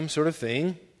the same sort of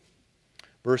thing,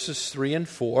 verses 3 and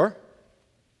 4.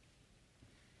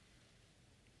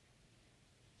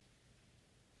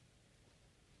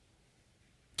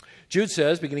 Jude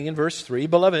says, beginning in verse 3,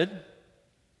 "Beloved,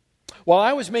 while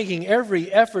I was making every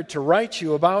effort to write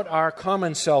you about our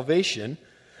common salvation,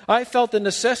 I felt the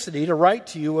necessity to write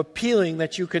to you, appealing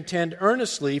that you contend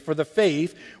earnestly for the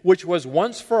faith which was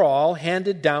once for all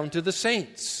handed down to the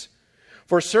saints.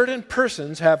 For certain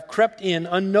persons have crept in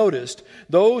unnoticed,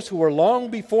 those who were long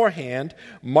beforehand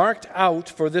marked out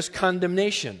for this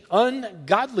condemnation,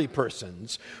 ungodly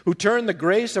persons who turn the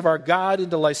grace of our God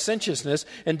into licentiousness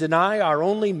and deny our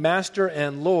only Master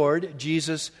and Lord,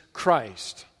 Jesus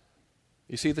Christ."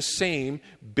 You see the same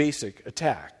basic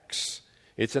attacks.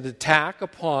 It's an attack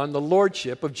upon the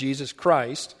lordship of Jesus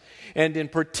Christ, and in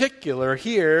particular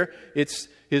here, it's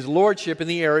his lordship in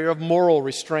the area of moral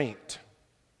restraint.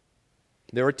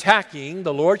 They're attacking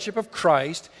the lordship of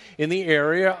Christ in the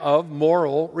area of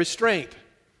moral restraint.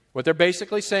 What they're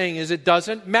basically saying is it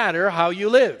doesn't matter how you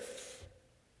live.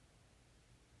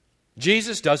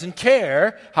 Jesus doesn't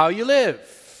care how you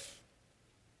live.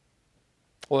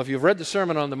 Well, if you've read the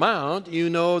Sermon on the Mount, you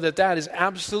know that that is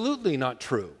absolutely not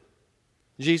true.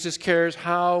 Jesus cares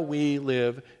how we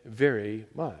live very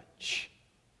much,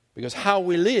 because how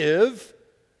we live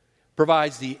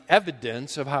provides the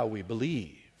evidence of how we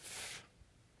believe.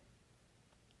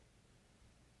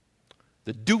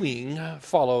 The doing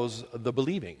follows the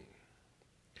believing.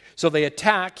 So they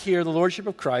attack here the lordship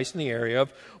of Christ in the area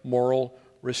of moral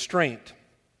restraint.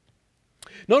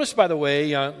 Notice, by the way,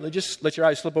 just let your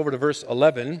eyes flip over to verse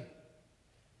 11.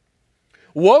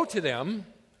 "Woe to them,"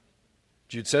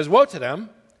 Jude says, "woe to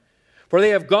them, for they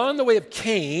have gone the way of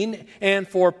Cain, and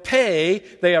for pay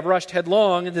they have rushed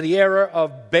headlong into the error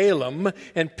of Balaam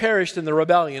and perished in the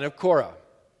rebellion of Korah."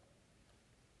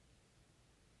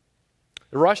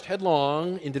 They rushed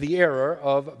headlong into the error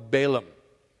of Balaam.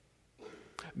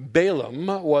 Balaam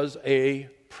was a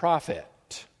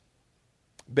prophet.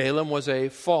 Balaam was a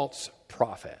false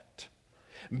prophet.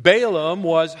 Balaam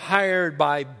was hired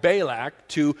by Balak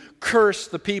to curse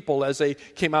the people as they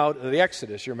came out of the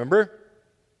Exodus, you remember?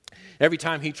 Every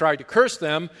time he tried to curse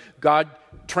them, God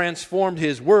transformed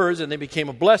his words and they became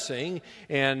a blessing,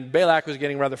 and Balak was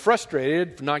getting rather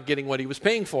frustrated for not getting what he was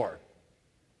paying for.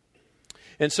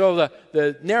 And so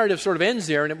the narrative sort of ends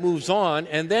there and it moves on.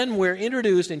 And then we're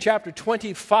introduced in chapter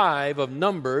 25 of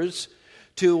Numbers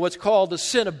to what's called the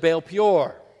sin of Baal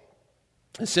Peor.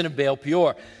 The sin of Baal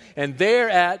Peor. And there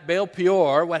at Baal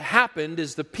Peor, what happened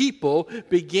is the people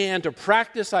began to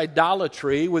practice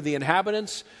idolatry with the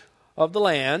inhabitants of the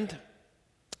land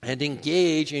and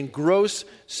engage in gross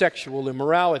sexual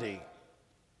immorality.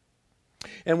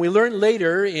 And we learn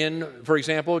later in, for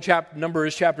example,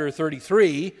 Numbers chapter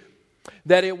 33,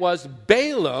 that it was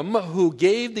Balaam who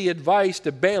gave the advice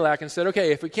to Balak and said,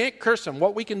 okay, if we can't curse them,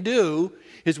 what we can do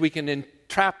is we can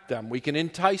entrap them, we can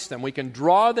entice them, we can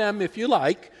draw them, if you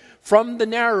like, from the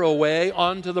narrow way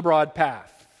onto the broad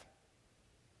path.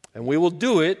 And we will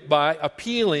do it by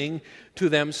appealing to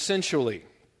them sensually.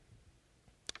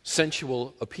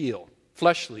 Sensual appeal,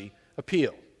 fleshly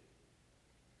appeal.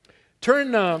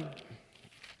 Turn,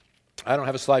 I don't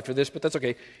have a slide for this, but that's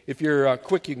okay. If you're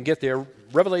quick, you can get there.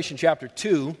 Revelation chapter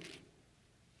 2.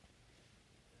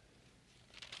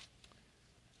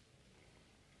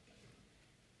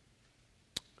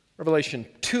 Revelation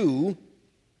 2.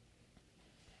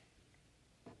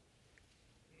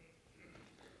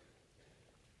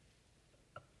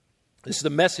 This is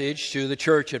the message to the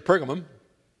church at Pergamum.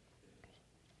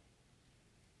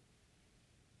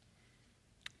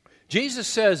 Jesus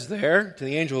says there to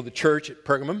the angel of the church at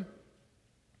Pergamum,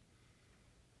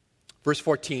 verse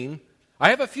 14, I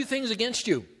have a few things against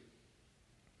you,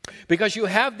 because you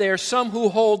have there some who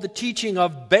hold the teaching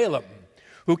of Balaam,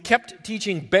 who kept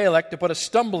teaching Balak to put a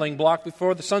stumbling block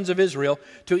before the sons of Israel,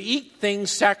 to eat things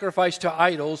sacrificed to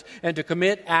idols, and to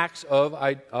commit acts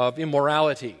of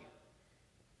immorality.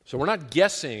 So we're not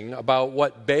guessing about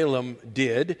what Balaam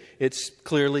did. It's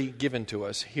clearly given to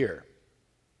us here.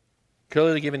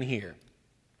 Clearly given here.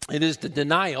 It is the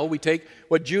denial. We take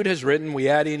what Jude has written, we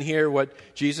add in here what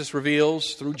Jesus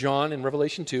reveals through John in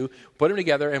Revelation 2, put them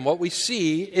together, and what we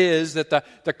see is that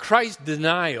the Christ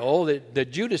denial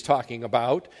that Jude is talking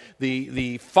about,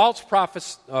 the false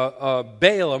prophet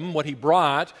Balaam, what he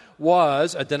brought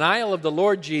was a denial of the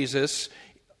Lord Jesus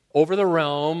over the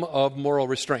realm of moral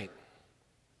restraint.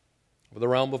 Over the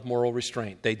realm of moral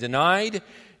restraint. They denied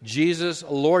Jesus'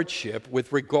 lordship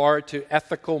with regard to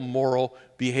ethical, moral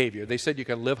behavior. They said you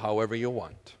can live however you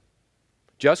want.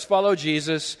 Just follow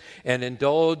Jesus and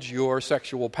indulge your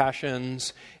sexual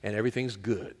passions and everything's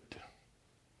good.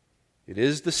 It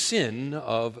is the sin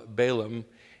of Balaam.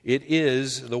 It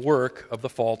is the work of the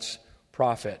false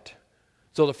prophet.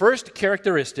 So the first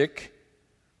characteristic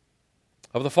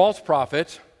of the false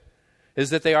prophet is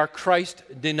that they are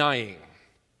Christ-denying.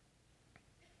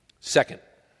 Second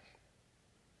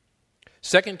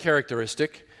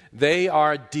characteristic, they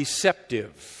are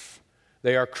deceptive.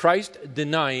 They are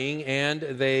Christ-denying and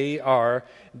they are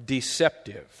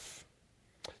deceptive.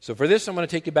 So for this, I'm going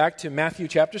to take you back to Matthew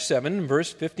chapter 7,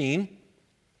 verse 15.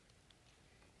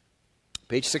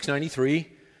 Page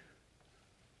 693.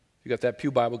 You got that Pew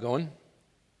Bible going.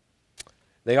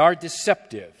 They are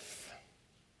deceptive.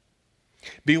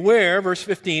 Beware, verse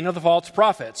 15, of the false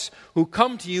prophets, who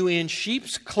come to you in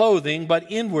sheep's clothing,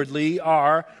 but inwardly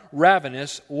are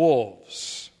ravenous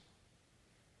wolves.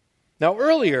 Now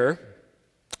earlier,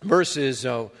 verses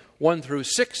 1 through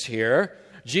 6 here,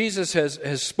 Jesus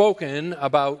has spoken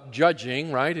about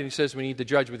judging, right? And he says we need to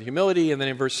judge with humility. And then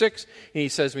in verse 6, he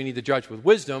says we need to judge with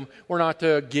wisdom. We're not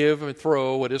to give and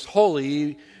throw what is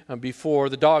holy before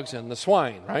the dogs and the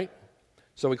swine, right?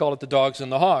 So we call it the dogs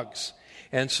and the hogs.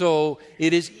 And so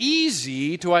it is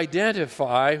easy to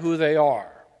identify who they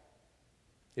are.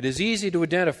 It is easy to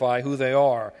identify who they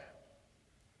are.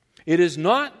 It is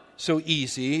not so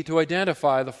easy to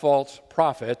identify the false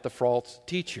prophet, the false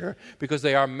teacher, because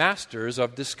they are masters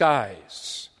of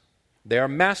disguise. They are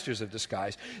masters of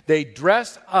disguise. They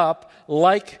dress up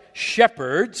like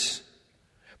shepherds,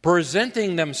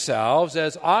 presenting themselves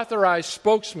as authorized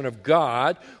spokesmen of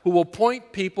God who will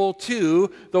point people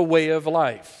to the way of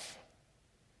life.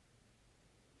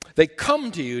 They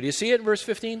come to you. Do you see it in verse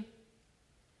 15?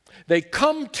 They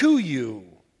come to you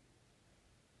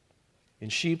in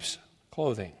sheep's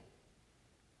clothing.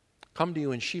 Come to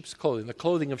you in sheep's clothing, the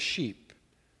clothing of sheep.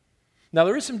 Now,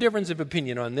 there is some difference of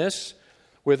opinion on this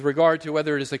with regard to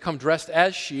whether it is they come dressed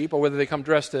as sheep or whether they come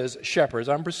dressed as shepherds.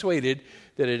 I'm persuaded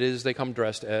that it is they come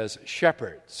dressed as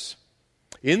shepherds.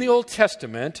 In the Old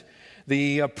Testament,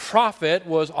 the prophet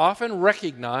was often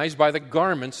recognized by the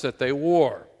garments that they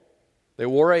wore. They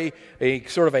wore a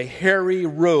sort of a hairy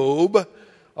robe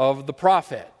of the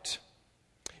prophet.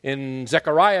 In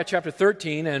Zechariah chapter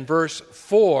 13 and verse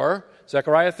 4,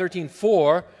 Zechariah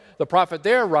 13:4, the prophet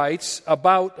there writes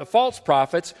about the false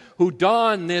prophets who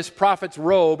don this prophet's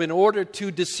robe in order to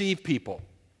deceive people.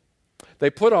 They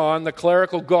put on the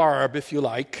clerical garb, if you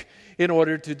like, in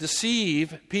order to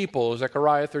deceive people.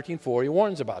 Zechariah 13:4, he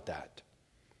warns about that.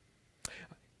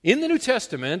 In the New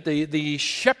Testament, the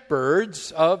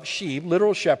shepherds of sheep,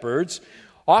 literal shepherds,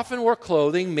 often wore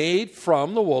clothing made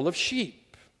from the wool of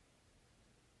sheep.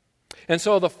 And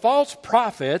so the false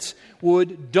prophets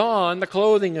would don the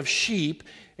clothing of sheep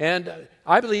and,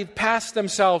 I believe, pass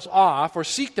themselves off or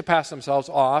seek to pass themselves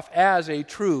off as a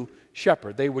true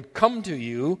shepherd. They would come to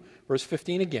you, verse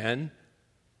 15 again,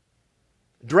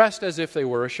 dressed as if they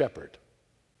were a shepherd.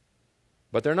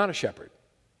 But they're not a shepherd.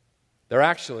 They're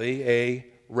actually a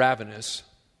ravenous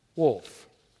wolf.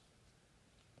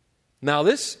 Now,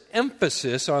 this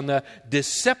emphasis on the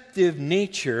deceptive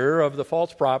nature of the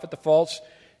false prophet, the false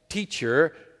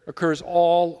teacher, occurs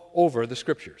all over the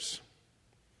Scriptures.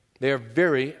 They are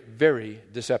very, very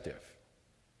deceptive.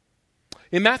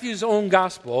 In Matthew's own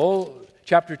Gospel,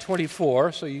 chapter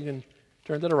 24, so you can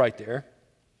turn to the right there,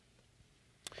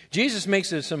 Jesus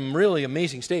makes some really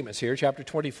amazing statements here, chapter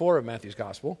 24 of Matthew's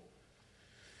Gospel.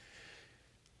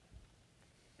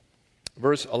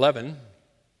 Verse 11.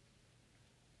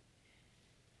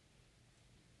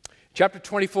 Chapter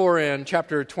 24 and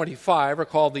chapter 25 are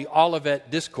called the Olivet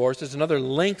Discourse. It's another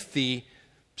lengthy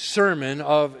sermon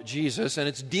of Jesus, and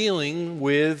it's dealing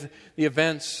with the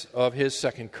events of his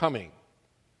second coming.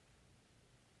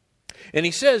 And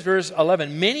he says, verse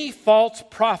 11, many false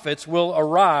prophets will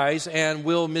arise and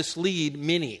will mislead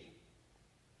many.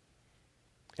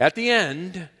 At the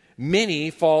end, many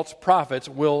false prophets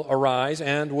will arise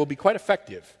and will be quite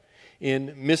effective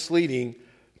in misleading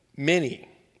many.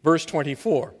 Verse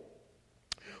 24,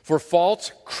 for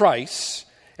false Christs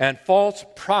and false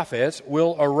prophets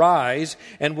will arise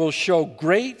and will show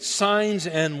great signs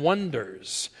and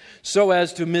wonders, so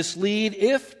as to mislead,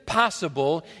 if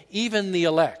possible, even the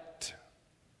elect.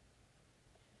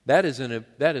 That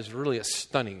is really a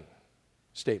stunning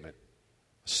statement.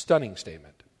 Stunning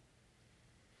statement.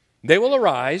 They will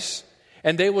arise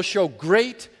and they will show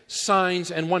great signs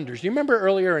and wonders. Do you remember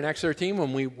earlier in Acts 13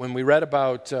 when we read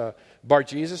about Bar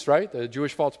Jesus, right? The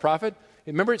Jewish false prophet?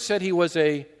 Remember it said he was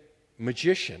a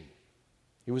magician.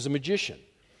 He was a magician.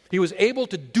 He was able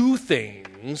to do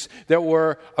things that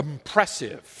were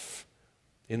impressive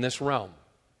in this realm.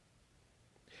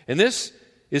 And this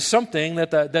is something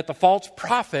that the false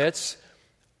prophets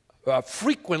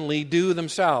frequently do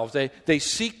themselves. They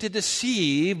seek to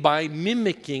deceive by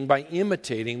mimicking, by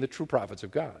imitating the true prophets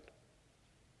of God.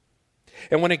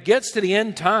 And when it gets to the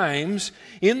end times,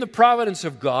 in the providence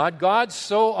of God, God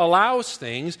so allows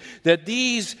things that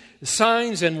these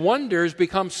signs and wonders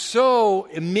become so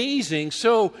amazing,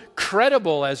 so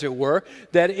credible, as it were,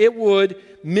 that it would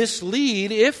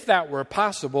mislead, if that were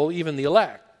possible, even the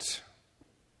elect.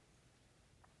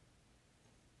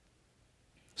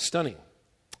 Stunning.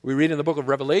 We read in the book of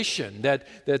Revelation that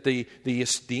the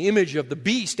image of the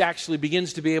beast actually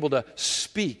begins to be able to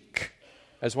speak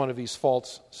as one of these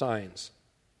false signs,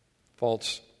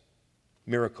 false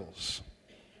miracles.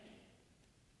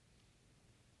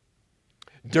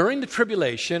 During the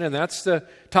tribulation, and that's the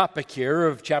topic here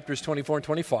of chapters 24 and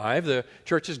 25, the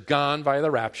church is gone by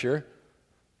the rapture.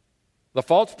 The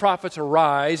false prophets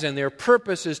arise, and their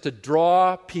purpose is to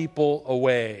draw people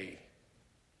away.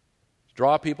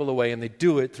 Draw people away, and they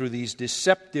do it through these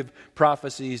deceptive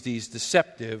prophecies, these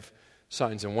deceptive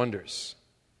signs and wonders.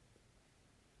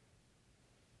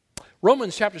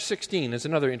 Romans chapter 16 is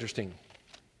another interesting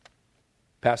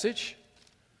passage,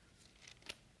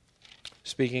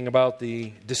 speaking about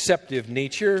the deceptive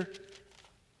nature,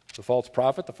 the false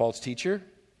prophet, the false teacher.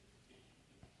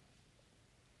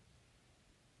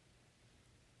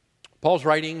 Paul's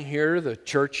writing here to the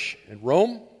church in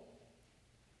Rome.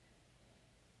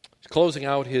 He's closing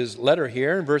out his letter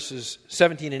here in verses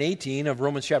 17 and 18 of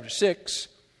Romans chapter 6.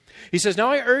 He says, now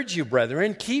I urge you,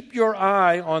 brethren, keep your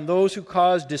eye on those who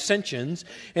cause dissensions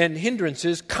and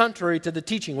hindrances contrary to the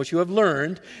teaching which you have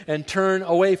learned, and turn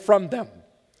away from them.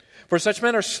 For such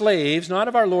men are slaves, not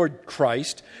of our Lord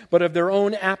Christ, but of their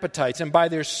own appetites, and by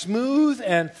their smooth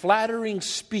and flattering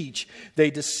speech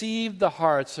they deceive the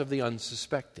hearts of the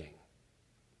unsuspecting.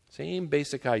 Same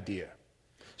basic idea.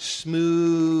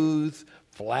 Smooth,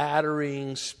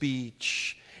 flattering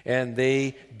speech, and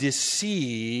they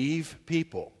deceive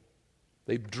people.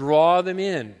 They draw them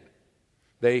in.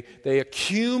 They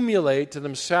accumulate to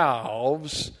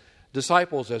themselves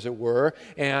disciples, as it were,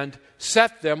 and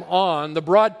set them on the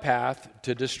broad path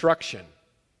to destruction.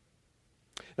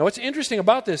 Now, what's interesting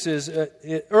about this is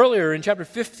earlier in chapter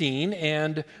 15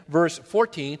 and verse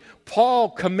 14, Paul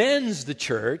commends the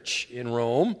church in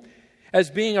Rome as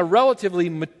being a relatively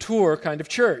mature kind of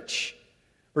church.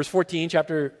 Verse 14,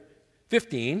 chapter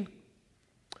 15,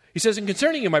 He says, "And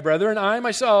concerning you, my brethren, I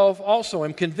myself also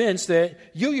am convinced that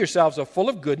you yourselves are full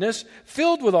of goodness,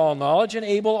 filled with all knowledge, and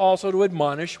able also to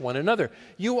admonish one another."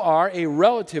 You are a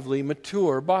relatively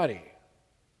mature body.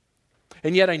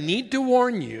 And yet I need to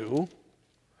warn you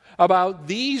about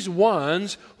these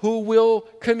ones who will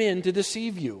come in to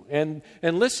deceive you. And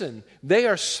listen, they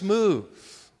are smooth.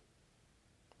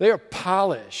 They are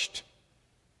polished.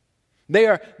 They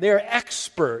are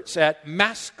experts at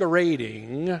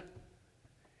masquerading.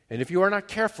 And if you are not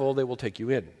careful, they will take you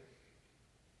in.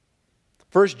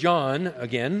 1 John,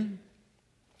 again.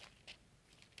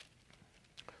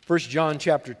 1 John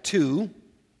chapter 2.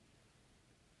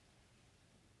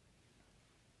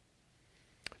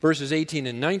 Verses 18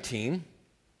 and 19.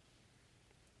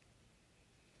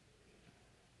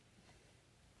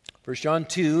 1 John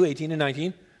 2, 18 and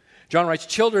 19. John writes,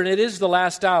 "Children, it is the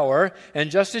last hour,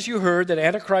 and just as you heard that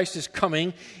Antichrist is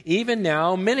coming, even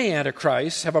now many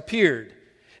Antichrists have appeared.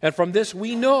 And from this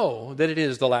we know that it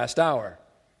is the last hour.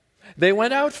 They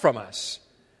went out from us,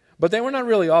 but they were not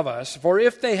really of us. For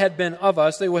if they had been of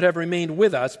us, they would have remained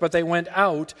with us. But they went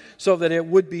out so that it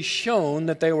would be shown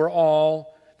that they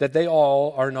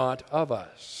all are not of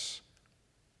us."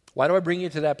 Why do I bring you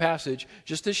to that passage?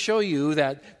 Just to show you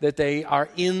that they are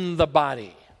in the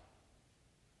body.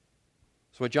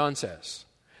 That's what John says.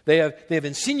 They have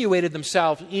insinuated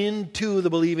themselves into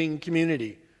the believing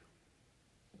community.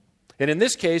 And in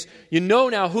this case, you know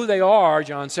now who they are,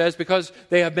 John says, because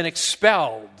they have been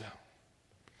expelled.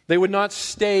 They would not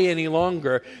stay any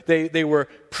longer. They were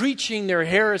preaching their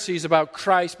heresies about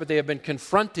Christ, but they have been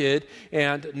confronted,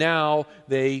 and now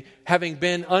they, having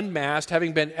been unmasked,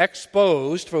 having been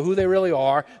exposed for who they really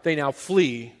are, they now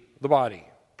flee the body.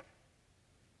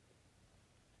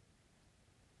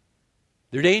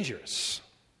 They're dangerous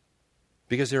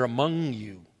because they're among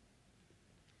you.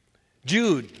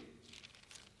 Jude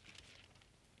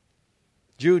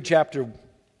chapter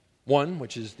 1,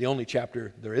 which is the only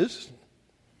chapter there is.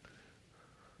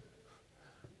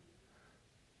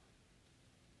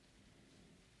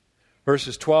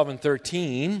 Verses 12 and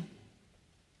 13.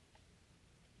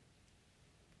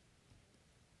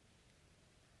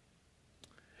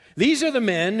 "These are the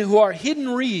men who are hidden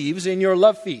reeves in your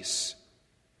love feasts,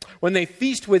 when they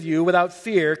feast with you without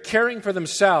fear, caring for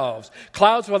themselves,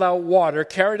 clouds without water,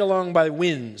 carried along by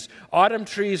winds, autumn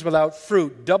trees without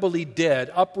fruit, doubly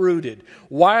dead, uprooted,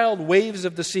 wild waves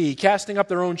of the sea, casting up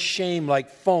their own shame like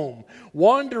foam,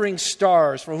 wandering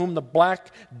stars for whom the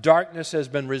black darkness has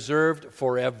been reserved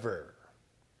forever."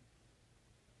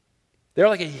 They're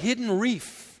like a hidden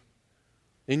reef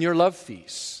in your love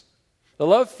feasts. The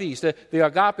love feast, the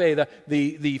agape,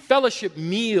 the fellowship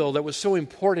meal that was so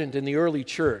important in the early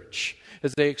church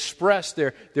as they expressed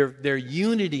their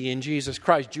unity in Jesus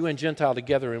Christ, Jew and Gentile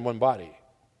together in one body.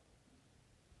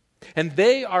 And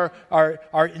they are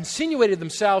insinuated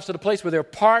themselves to the place where they're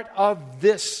part of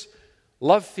this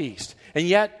love feast. And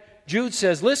yet, Jude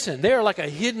says, listen, they are like a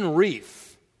hidden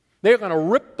reef. They're going to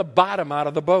rip the bottom out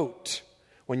of the boat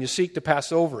when you seek to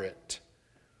pass over it.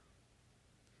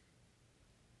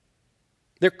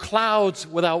 They're clouds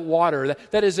without water.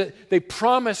 That is, they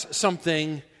promise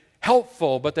something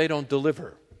helpful, but they don't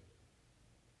deliver.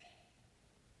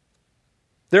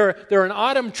 They're an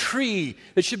autumn tree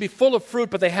that should be full of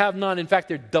fruit, but they have none. In fact,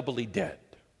 they're doubly dead.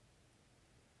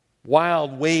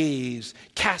 Wild waves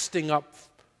casting up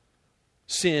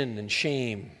sin and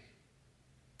shame.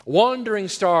 Wandering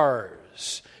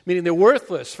stars, meaning they're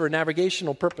worthless for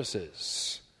navigational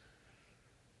purposes.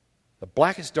 The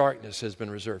blackest darkness has been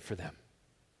reserved for them.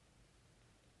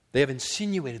 They have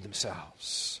insinuated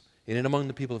themselves in and among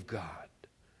the people of God.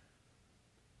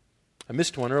 I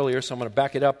missed one earlier, so I'm going to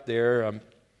back it up there.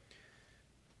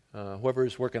 Whoever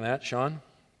is working that, Sean.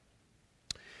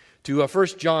 To 1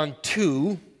 John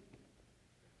 2.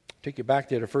 Take you back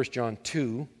there to 1 John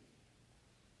 2.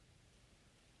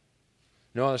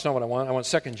 No, that's not what I want. I want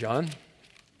 2 John.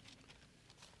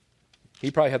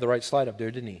 He probably had the right slide up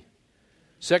there, didn't he?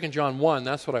 2 John 1,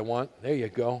 that's what I want. There you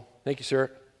go. Thank you, sir.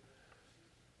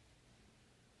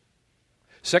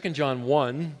 2 John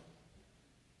 1,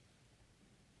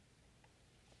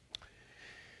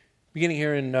 beginning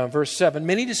here in verse 7,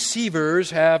 "Many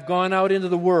deceivers have gone out into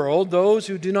the world, those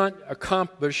who do not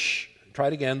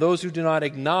those who do not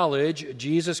acknowledge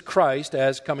Jesus Christ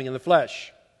as coming in the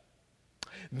flesh.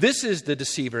 This is the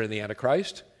deceiver and the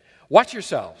Antichrist. Watch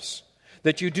yourselves,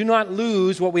 that you do not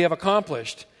lose what we have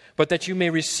accomplished, but that you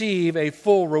may receive a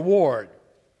full reward.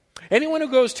 Anyone who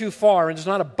goes too far and does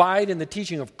not abide in the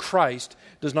teaching of Christ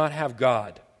does not have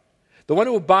God. The one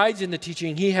who abides in the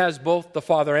teaching, he has both the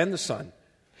Father and the Son.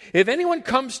 If anyone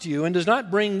comes to you and does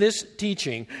not bring this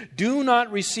teaching, do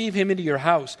not receive him into your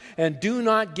house, and do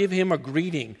not give him a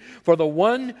greeting, for the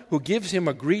one who gives him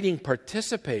a greeting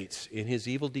participates in his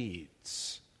evil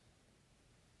deeds.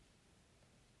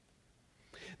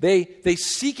 They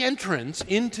seek entrance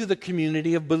into the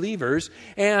community of believers,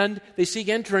 and they seek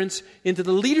entrance into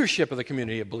the leadership of the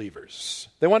community of believers.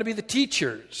 They want to be the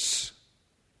teachers.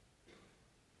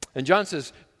 And John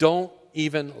says, don't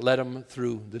even let them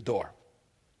through the door.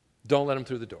 Don't let them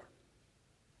through the door.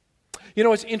 You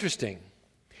know, it's interesting.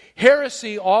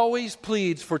 Heresy always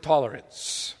pleads for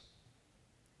tolerance.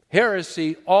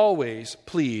 Heresy always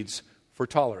pleads for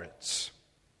tolerance.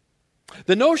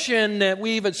 The notion that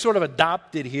we've sort of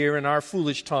adopted here in our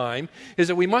foolish time is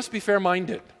that we must be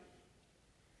fair-minded.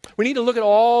 We need to look at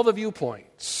all the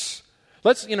viewpoints.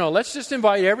 Let's just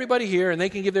invite everybody here and they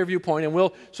can give their viewpoint and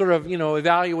we'll sort of,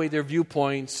 evaluate their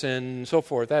viewpoints and so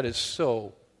forth. That is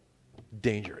so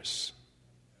dangerous.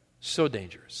 So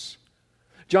dangerous.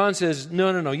 John says,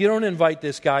 no, you don't invite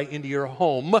this guy into your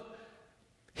home,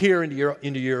 here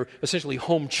into your essentially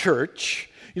home church.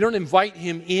 You don't invite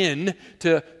him in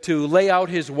to lay out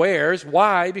his wares.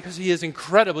 Why? Because he is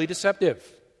incredibly deceptive.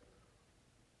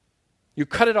 You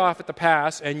cut it off at the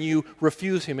pass and you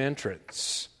refuse him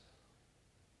entrance.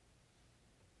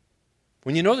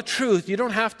 When you know the truth, you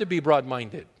don't have to be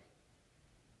broad-minded.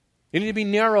 You need to be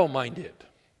narrow-minded.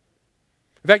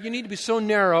 In fact, you need to be so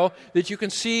narrow that you can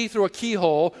see through a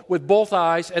keyhole with both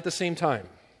eyes at the same time.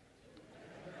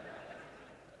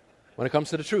 When it comes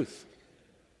to the truth.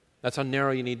 That's how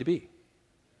narrow you need to be.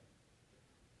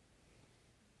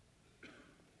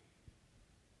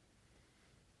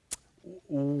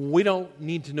 We don't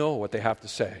need to know what they have to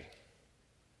say.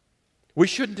 We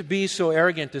shouldn't be so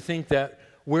arrogant to think that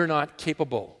we're not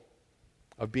capable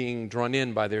of being drawn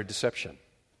in by their deception.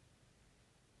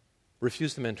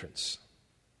 Refuse them entrance.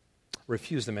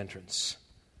 Refuse them entrance.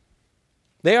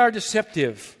 They are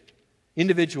deceptive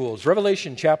individuals.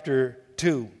 Revelation chapter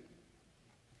 2.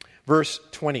 Verse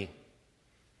 20.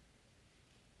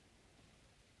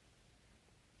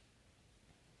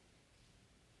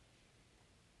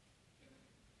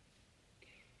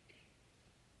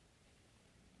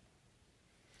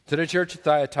 To the church at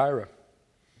Thyatira,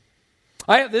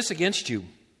 I have this against you,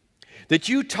 that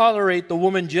you tolerate the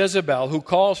woman Jezebel, who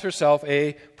calls herself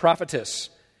a prophetess.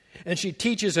 And she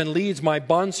teaches and leads my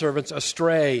bondservants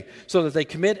astray, so that they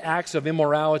commit acts of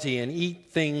immorality and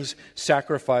eat things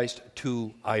sacrificed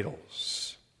to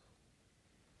idols.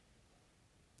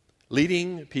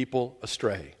 Leading people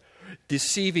astray,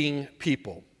 deceiving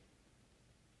people,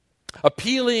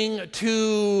 appealing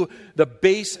to the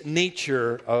base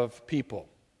nature of people,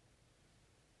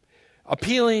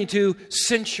 appealing to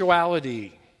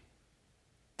sensuality,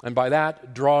 and by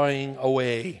that drawing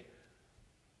away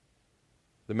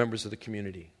the members of the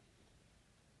community.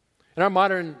 In our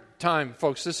modern time,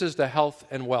 folks, this is the health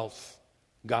and wealth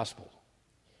gospel.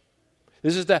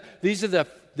 These are the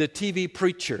TV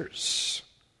preachers.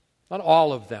 Not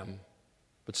all of them,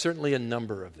 but certainly a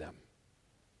number of them,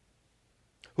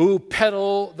 who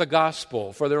peddle the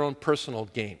gospel for their own personal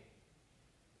gain,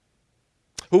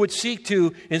 who would seek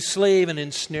to enslave and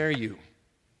ensnare you,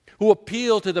 who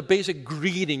appeal to the basic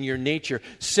greed in your nature.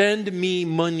 Send me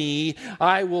money,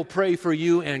 I will pray for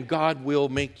you, and God will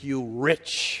make you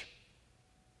rich.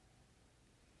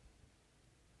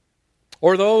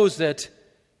 Or those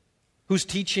whose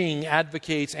teaching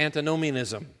advocates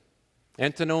antinomianism.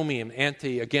 Antinomian,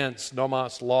 anti, against,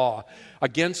 nomos, law,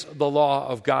 against the law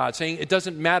of God, saying it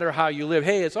doesn't matter how you live.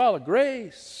 Hey, it's all a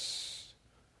grace.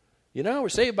 We're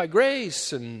saved by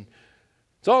grace, and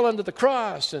it's all under the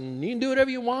cross, and you can do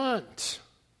whatever you want.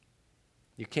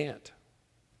 You can't.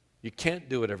 You can't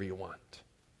do whatever you want.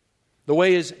 The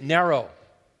way is narrow.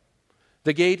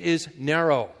 The gate is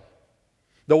narrow.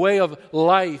 The way of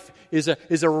life is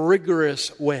a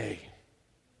rigorous way.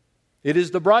 It is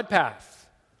the broad path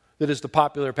that is the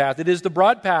popular path. It is the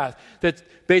broad path that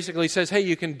basically says, hey,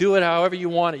 you can do it however you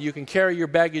want it. You can carry your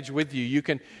baggage with you.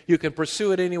 You can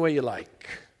pursue it any way you like.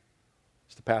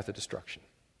 It's the path of destruction.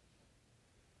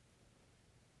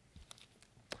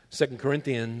 2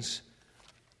 Corinthians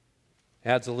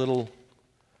adds a little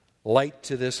light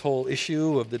to this whole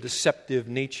issue of the deceptive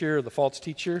nature of the false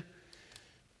teacher.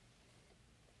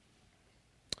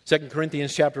 2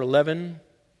 Corinthians chapter 11,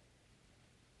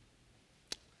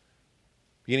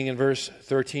 beginning in verse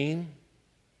 13.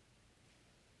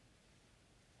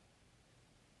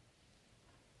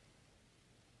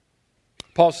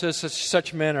 Paul says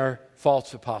such men are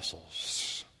false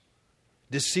apostles,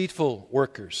 deceitful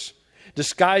workers,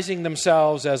 disguising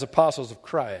themselves as apostles of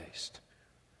Christ.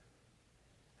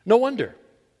 No wonder.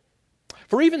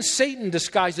 For even Satan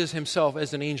disguises himself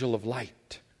as an angel of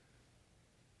light.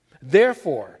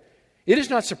 Therefore, it is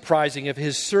not surprising if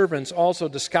his servants also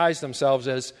disguise themselves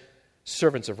as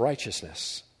servants of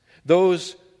righteousness,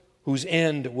 those whose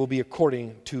end will be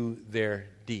according to their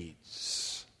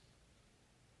deeds.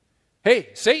 Hey,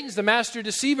 Satan's the master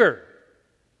deceiver.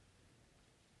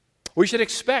 We should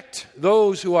expect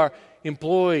those who are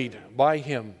employed by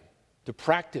him to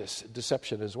practice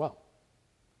deception as well.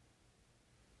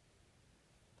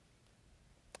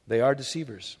 They are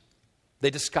deceivers. They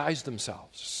disguise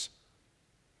themselves.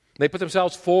 They put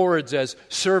themselves forwards as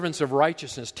servants of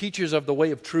righteousness, teachers of the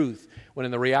way of truth, when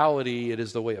in the reality it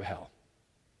is the way of hell.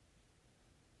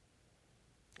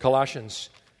 Colossians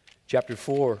chapter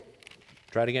 4.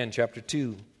 Try it again, chapter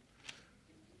 2.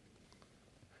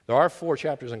 There are 4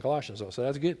 chapters in Colossians, though, so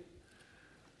that's good.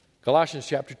 Colossians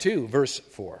chapter 2, verse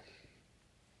 4.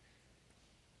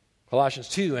 Colossians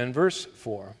 2 and verse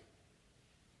 4.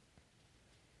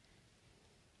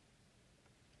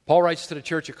 Paul writes to the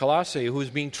church at Colossae, who is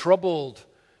being troubled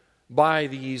by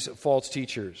these false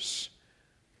teachers.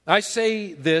 I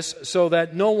say this so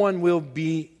that no one will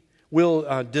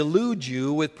delude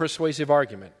you with persuasive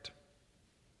argument.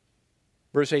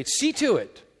 Verse 8, see to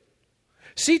it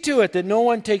that no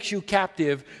one takes you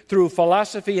captive through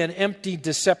philosophy and empty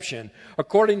deception,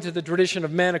 according to the tradition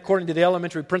of men, according to the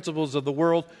elementary principles of the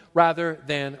world, rather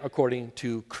than according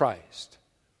to Christ.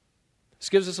 This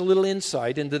gives us a little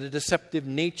insight into the deceptive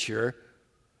nature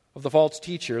of the false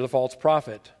teacher, the false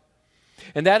prophet.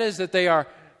 And that is that they are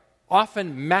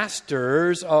often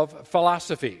masters of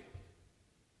philosophy.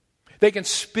 They can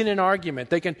spin an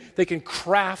argument. They can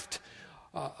craft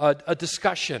a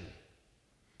discussion.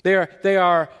 They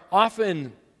are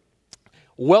often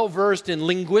well-versed in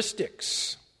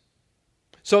linguistics.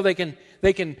 So they can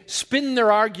spin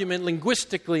their argument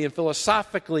linguistically and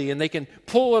philosophically, and they can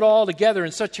pull it all together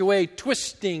in such a way,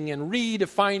 twisting and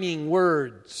redefining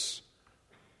words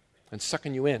and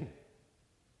sucking you in.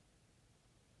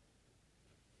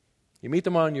 You meet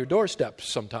them on your doorsteps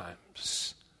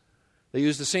sometimes. They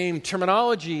use the same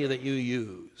terminology that you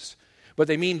use, but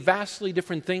they mean vastly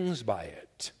different things by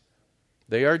it.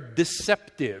 They are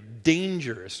deceptive,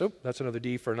 dangerous. Oh, that's another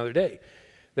D for another day.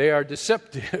 They are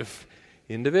deceptive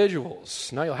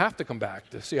individuals. Now you'll have to come back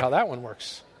to see how that one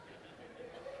works.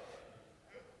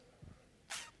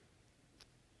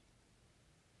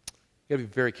 You got to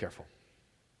be very careful.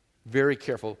 Very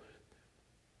careful.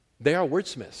 They are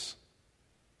wordsmiths.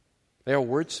 They are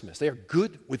wordsmiths. They are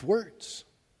good with words.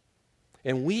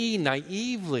 And we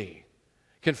naively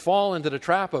can fall into the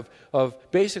trap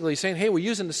of basically saying, hey, we're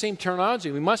using the same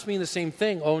terminology. We must mean the same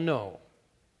thing. Oh, no.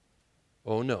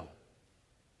 Oh, no.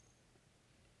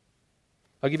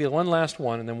 I'll give you one last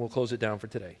one, and then we'll close it down for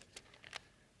today.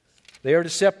 They are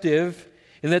deceptive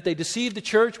in that they deceive the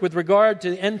church with regard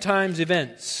to end times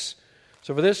events.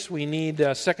 So for this, we need 2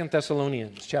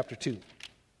 Thessalonians chapter 2.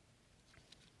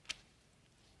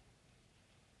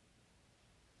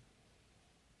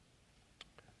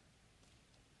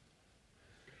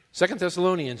 2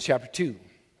 Thessalonians chapter 2.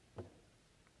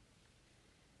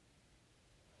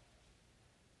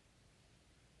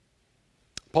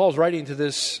 Paul's writing to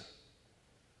this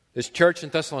church in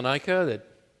Thessalonica, that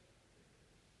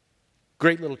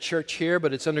great little church here,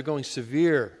 but it's undergoing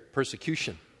severe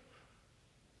persecution.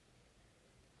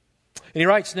 And he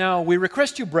writes, now, we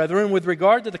request you, brethren, with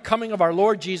regard to the coming of our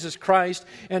Lord Jesus Christ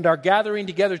and our gathering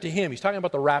together to him. He's talking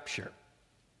about the rapture.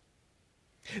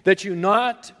 That you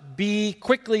not be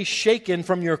quickly shaken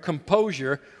from your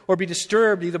composure or be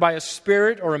disturbed either by a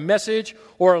spirit or a message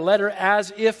or a letter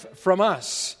as if from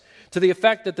us, to the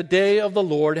effect that the day of the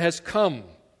Lord has come.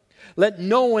 Let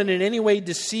no one in any way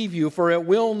deceive you, for it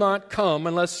will not come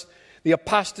unless the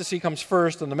apostasy comes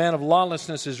first and the man of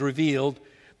lawlessness is revealed,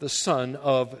 the son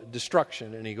of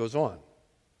destruction. And he goes on.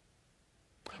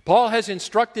 Paul has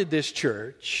instructed this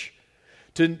church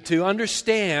to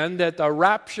understand that the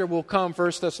rapture will come,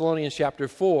 1 Thessalonians chapter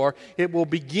 4. It will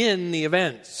begin the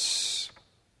events.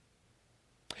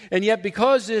 And yet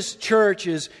because this church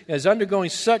is undergoing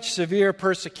such severe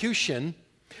persecution,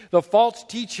 the false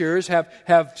teachers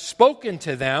have spoken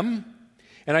to them,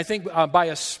 and I think by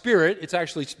a spirit. It's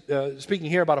actually speaking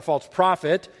here about a false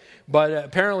prophet, but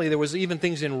apparently there was even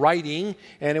things in writing,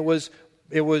 and it was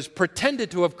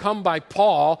pretended to have come by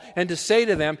Paul and to say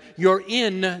to them, you're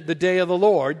in the day of the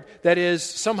Lord. That is,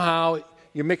 somehow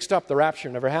you're mixed up, the rapture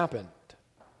never happened.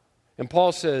 And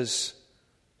Paul says,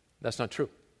 that's not true.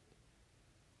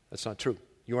 That's not true.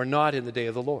 You are not in the day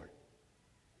of the Lord.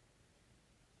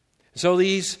 So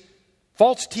these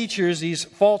false teachers, these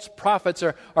false prophets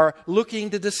are looking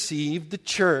to deceive the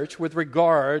church with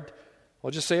regard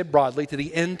I'll just say it broadly, to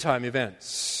the end time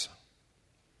events.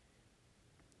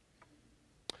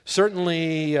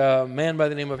 Certainly, a man by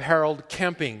the name of Harold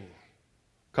Camping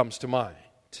comes to mind.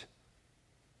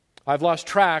 I've lost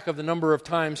track of the number of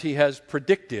times he has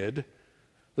predicted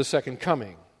the second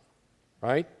coming,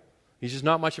 right? He's just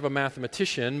not much of a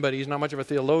mathematician, but he's not much of a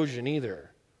theologian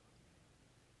either.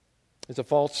 He's a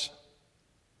false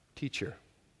teacher,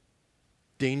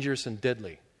 dangerous and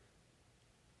deadly.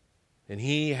 And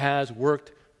he has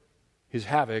worked his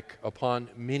havoc upon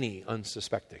many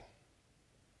unsuspecting.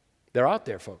 They're out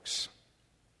there, folks.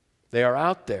 They are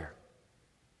out there.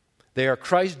 They are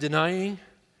Christ-denying,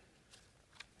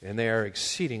 and they are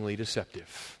exceedingly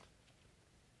deceptive.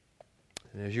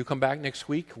 And as you come back next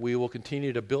week, we will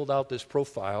continue to build out this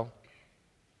profile.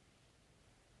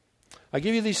 I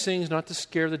give you these things not to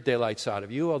scare the daylights out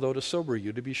of you, although to sober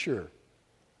you, to be sure.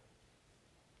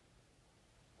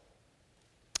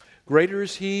 Greater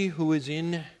is he who is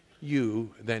in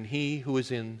you than he who is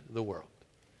in the world.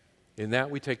 In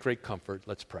that we take great comfort.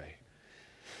 Let's pray.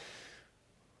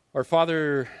 Our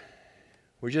Father,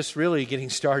 we're just really getting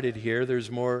started here. There's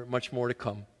much more to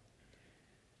come.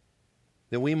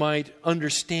 That we might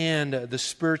understand the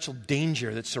spiritual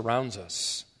danger that surrounds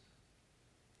us.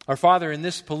 Our Father, in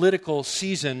this political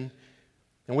season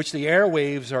in which the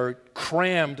airwaves are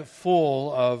crammed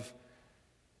full of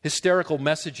hysterical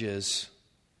messages,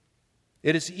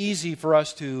 it is easy for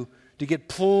us to get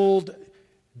pulled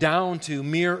down to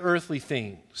mere earthly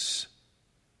things.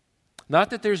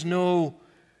 Not that there's no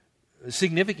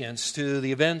significance to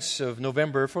the events of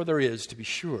November, for there is, to be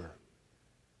sure.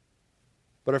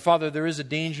 But our Father, there is a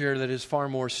danger that is far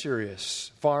more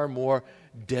serious, far more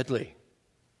deadly.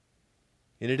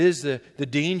 And it is the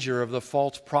danger of the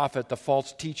false prophet, the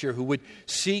false teacher who would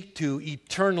seek to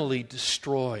eternally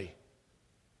destroy.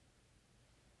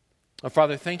 Our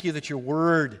Father, thank you that your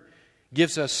word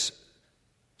gives us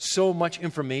so much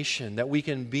information that we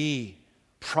can be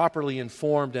properly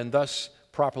informed and thus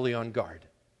properly on guard.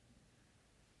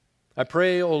 I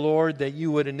pray, O Lord, that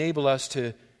you would enable us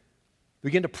to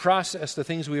begin to process the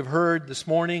things we have heard this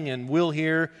morning and will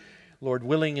hear, Lord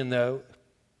willing, in the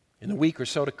week or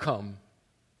so to come.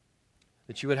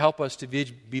 That you would help us to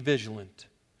be vigilant.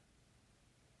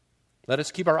 Let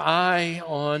us keep our eye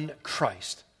on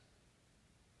Christ,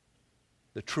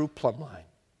 the true plumb line.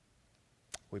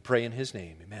 We pray in his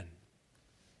name. Amen.